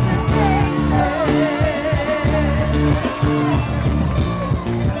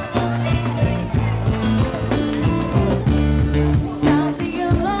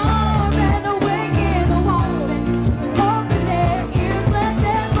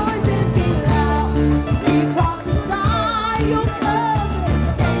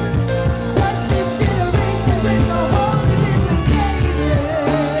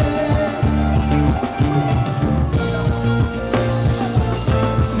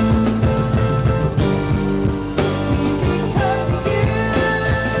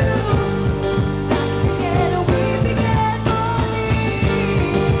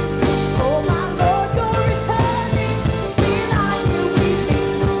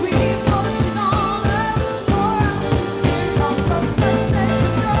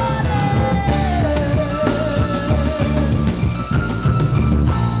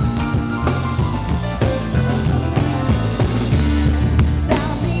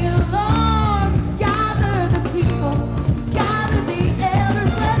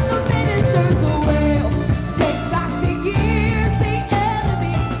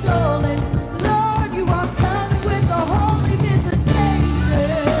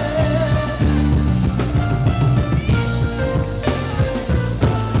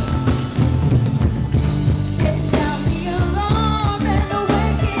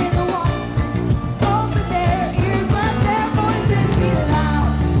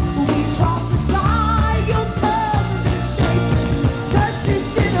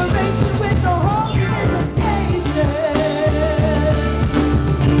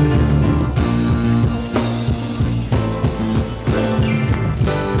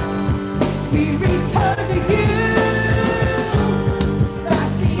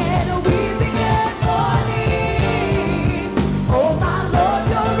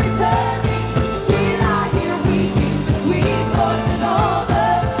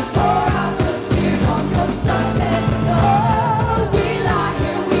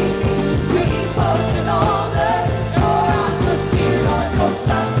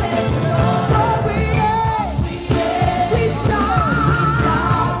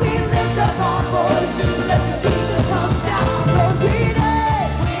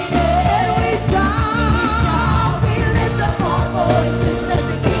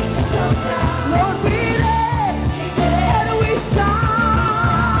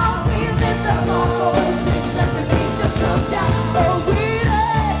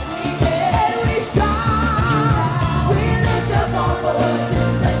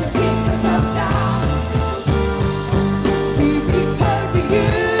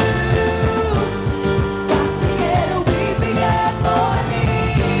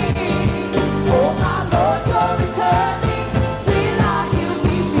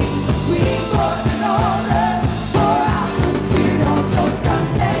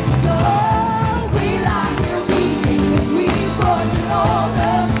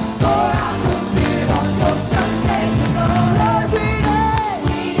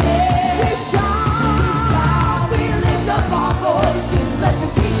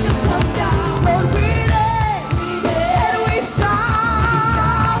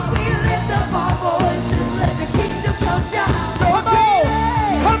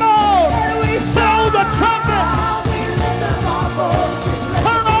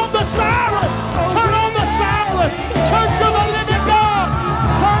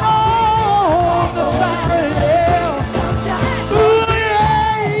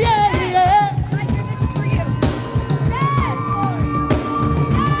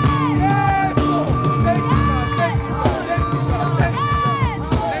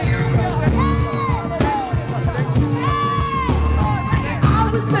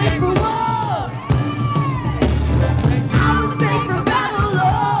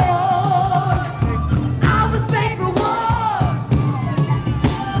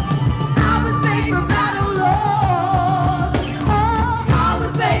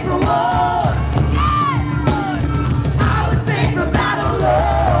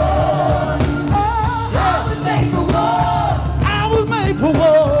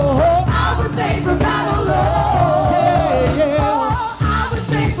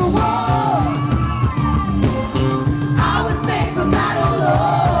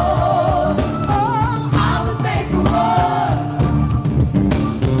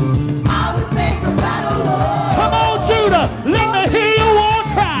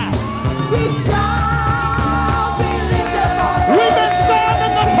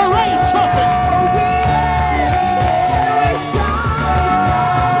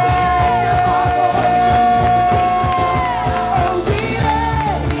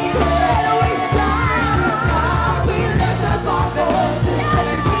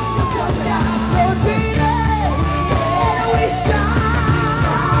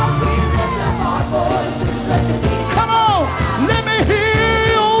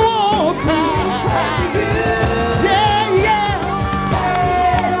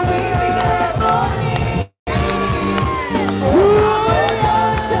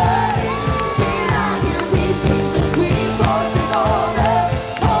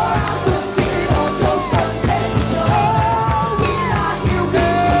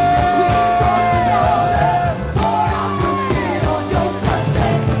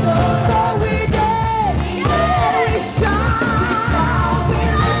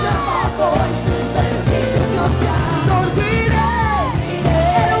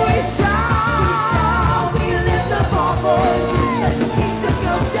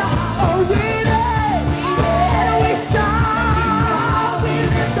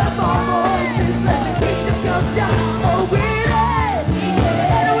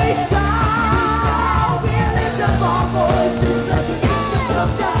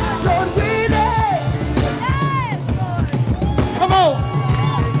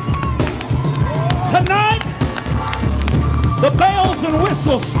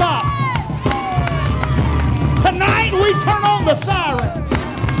 will stop. Tonight we turn on the siren.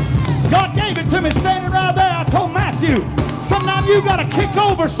 God gave it to me standing right there. I told Matthew, sometimes you got to kick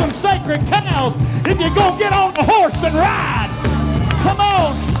over some sacred cows if you're going to get on the horse and ride. Come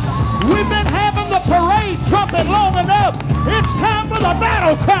on. We've been having the parade trumpet long enough. It's time for the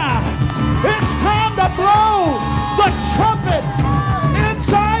battle cry. It's time to blow the trumpet in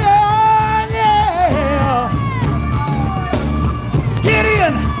Zion. Yeah.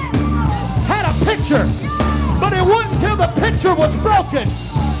 Gideon had a picture, but it wasn't until the picture was broken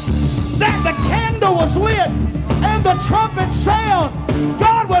that the candle was lit and the trumpet sound.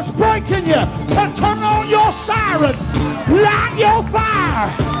 God was breaking you to turn on your siren, light your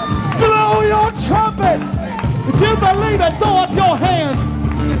fire, blow your trumpet. If you believe it, throw up your hands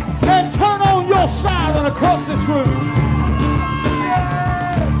and turn on your siren across this room.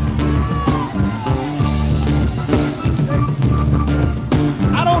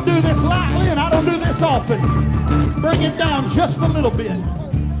 I don't do this lightly and I don't do this often. Bring it down just a little bit.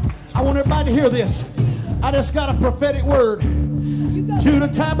 I want everybody to hear this. I just got a prophetic word. Judah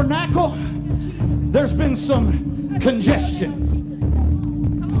Tabernacle, there's been some congestion.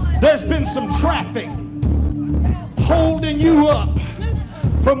 There's been some traffic holding you up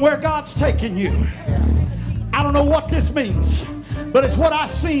from where God's taking you. I don't know what this means, but it's what I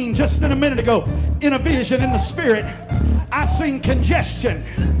seen just in a minute ago in a vision in the spirit. I seen congestion.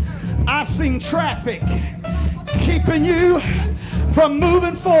 I seen traffic keeping you from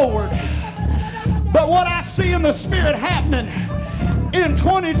moving forward. But what I see in the spirit happening in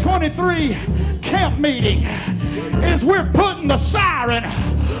 2023 camp meeting is we're putting the siren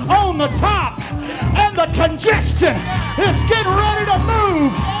on the top, and the congestion is getting ready to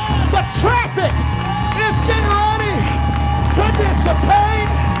move. The traffic is getting ready to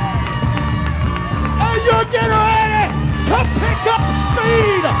dissipate, and you're getting ready to pick up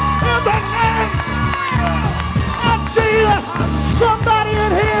speed in the name of Jesus. Somebody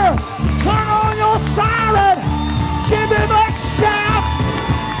in here, turn on your siren. Give him a shout.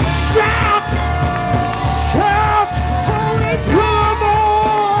 Shout. Shout. Holy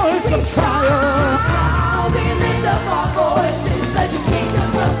voice of triumph. We lift up our voices. Let your kingdom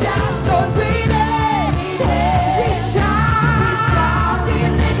come down. Lord, breathe in. We shout. We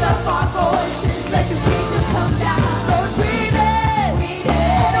lift up our voices. Let your kingdom come down. Lord, breathe in.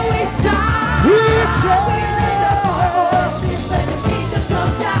 And we shout. We lift up our voices. Let your kingdom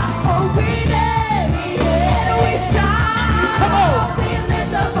come down. Oh, breathe in. And we shout. Come on. We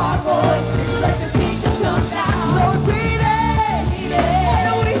lift up our voices. Let your kingdom come down. Lord, breathe in.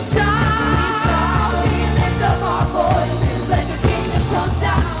 And we shout. We lift up our voices. Let your kingdom come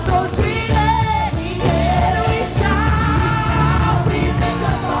down. Lord, breathe in. And we shout. We lift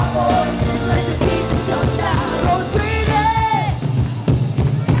up our voices. Let your kingdom come down. Lord, breathe in.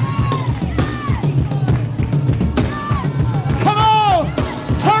 Come on.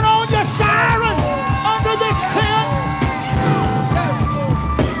 Turn on your siren under this tent.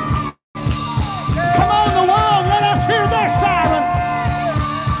 Come on, the world, let us hear their siren.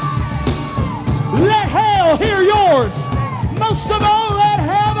 Let hell hear yours. Most of all, let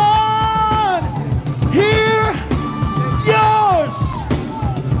heaven hear yours.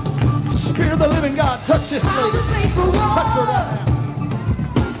 Spirit of the living God, touch this I lady. was made for war. Touch her right now.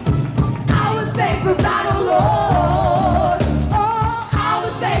 I was made for battle, Lord. Oh, I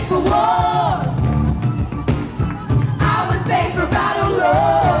was made for war. I was made for battle,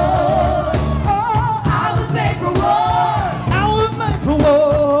 Lord. Oh, I was made for war. I was made for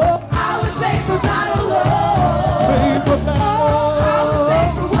war. I was made for battle, Lord. Made for battle. Oh, I was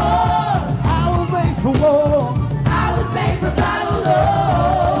made for war. I was made for war. I was made for battle,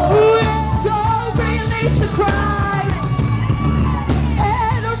 Lord. Ooh, yeah. So release the cry.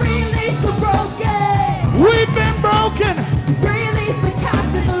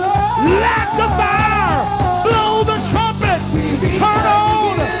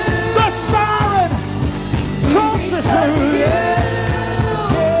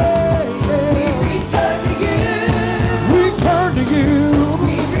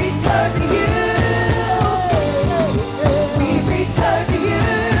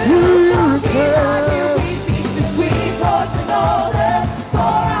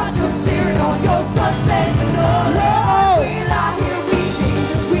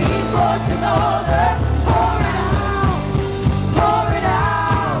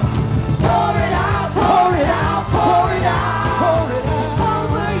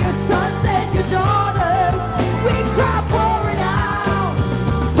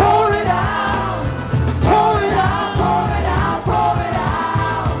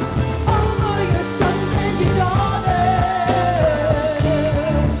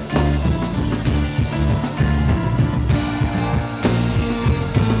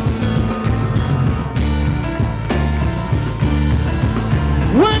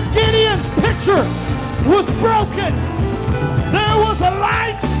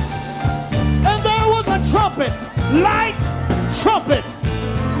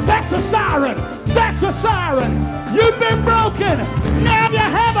 siren. You've been broken. Now you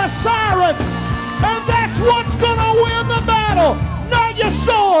have a siren. And that's what's going to win the battle. Not your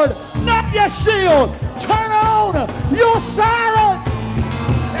sword, not your shield. Turn on your siren.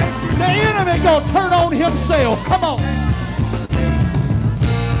 The enemy going to turn on himself. Come on.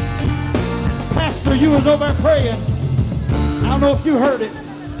 Pastor, you was over there praying. I don't know if you heard it.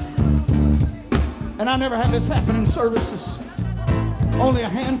 And I never had this happen in services. Only a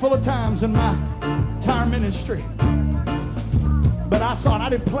handful of times in my entire ministry. But I saw it. I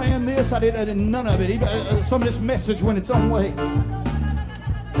didn't plan this. I did none of it. Even, some of this message went its own way.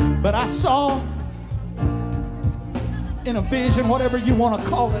 But I saw in a vision, whatever you want to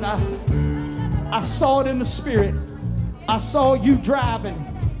call it, I saw it in the spirit. I saw you driving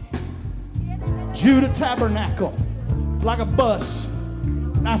Judah Tabernacle like a bus.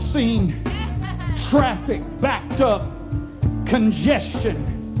 And I seen traffic backed up, congestion,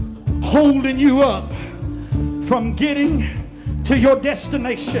 holding you up from getting to your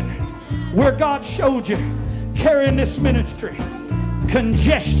destination where God showed you carrying this ministry.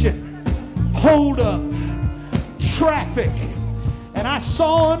 Congestion, hold up, traffic. And I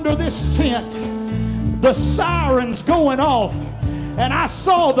saw under this tent the sirens going off, and I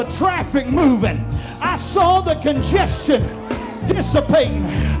saw the traffic moving. I saw the congestion dissipating,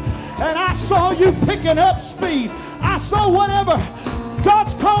 and I saw you picking up speed. I saw whatever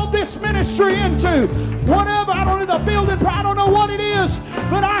God's called this ministry into, whatever, I don't know, the building, I don't know what it is,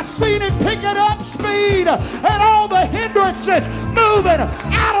 but I seen it picking up speed and all the hindrances moving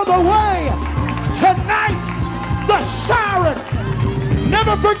out of the way. Tonight, the siren,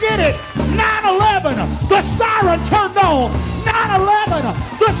 never forget it, 9/11, the siren turned on. 9/11,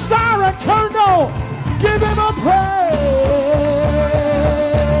 the siren turned on. Give him a praise.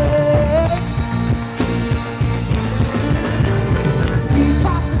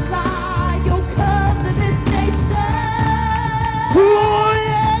 Oh,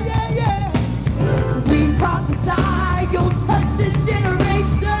 yeah, yeah, yeah. We prophesy you'll touch this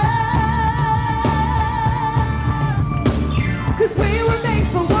generation. 'Cause we were made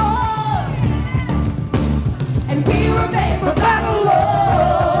for war, and we were made for battle,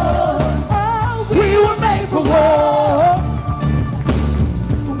 Lord. Oh, we were made for war.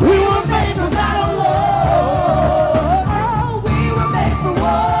 We were made for battle, Lord. Oh, we were made for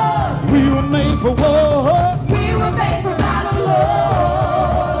war. We were made for war. We were made for battle,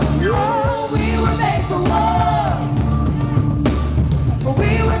 Lord. Oh, we were made for war.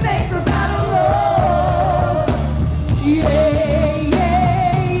 We were made for battle, Lord. Yeah, yeah, yeah,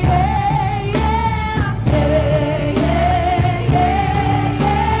 yeah. Yeah, yeah, yeah, yeah.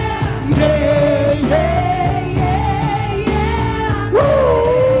 Yeah, yeah. Yeah, yeah, yeah. Woo,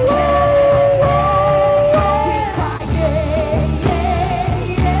 woo, woo, woo. We cry, yeah, yeah,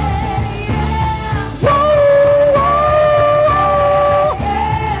 yeah, yeah. Woo, woo.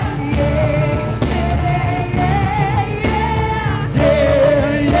 Yeah, yeah, yeah.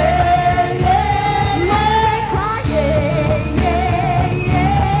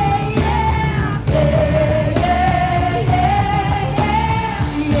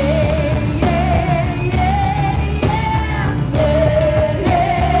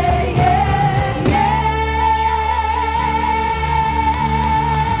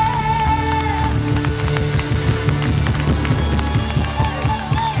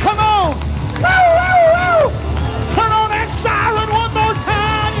 Come on. Woo, woo, woo. Turn on that siren one more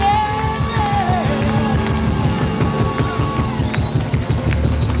time. Yeah.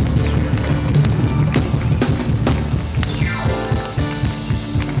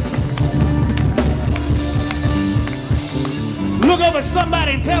 Look over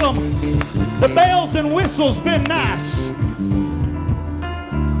somebody and tell them the bells and whistles been nice,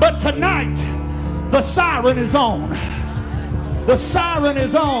 but tonight the siren is on. The siren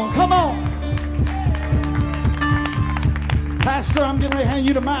is on. Come on. Pastor, I'm getting ready to hand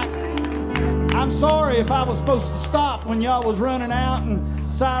you the mic. I'm sorry if I was supposed to stop when y'all was running out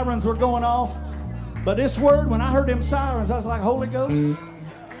and sirens were going off. But this word, when I heard them sirens, I was like, Holy Ghost,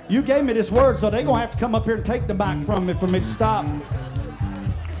 you gave me this word, so they're going to have to come up here and take the mic from me for me to stop.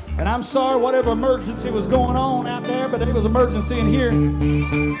 And I'm sorry whatever emergency was going on out there, but there was emergency in here.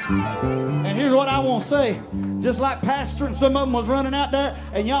 And here's what I want to say. Just like Pastor and some of them was running out there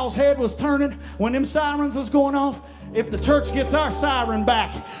and y'all's head was turning when them sirens was going off, if the church gets our siren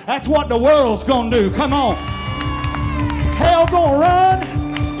back, that's what the world's going to do. Come on. Hell going to run.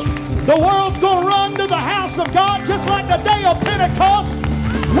 The world's going to run to the house of God just like the day of Pentecost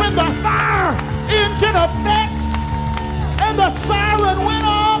when the fire engine effect and the siren went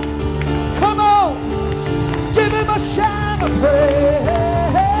off. Come on. Give him a shout of praise.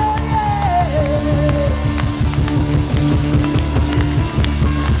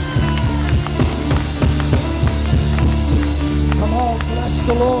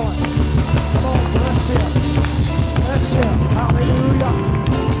 Praise the Lord. Come on, bless him. Bless him. Hallelujah.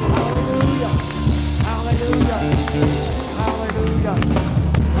 Hallelujah. Hallelujah. Hallelujah.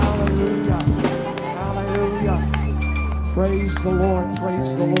 Hallelujah. Hallelujah. Praise the Lord.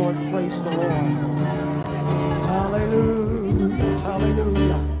 Praise the Lord. Praise the Lord. Hallelujah.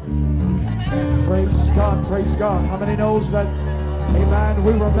 Hallelujah. Praise God. Praise God. How many knows that, amen,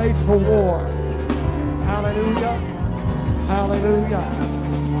 we were made for war? Hallelujah. Hallelujah.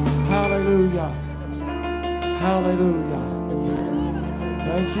 Hallelujah. Hallelujah.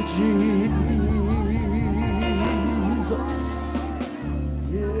 Thank you, Jesus.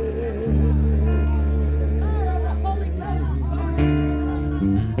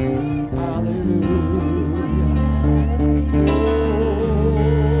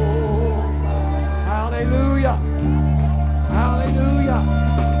 Hallelujah. Hallelujah.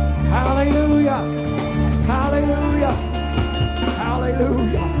 Hallelujah. Hallelujah.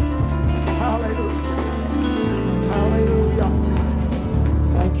 Hallelujah. Hallelujah. Hallelujah.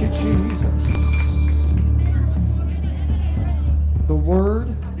 Thank you, Jesus. The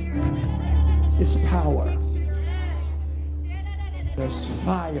word is power. There's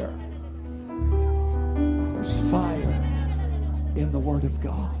fire. There's fire in the word of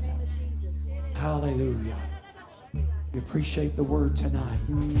God. Hallelujah. You appreciate the word tonight.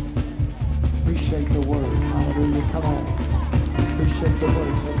 Appreciate the word. Hallelujah. Come on. Appreciate the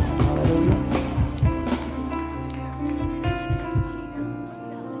word tonight. Hallelujah.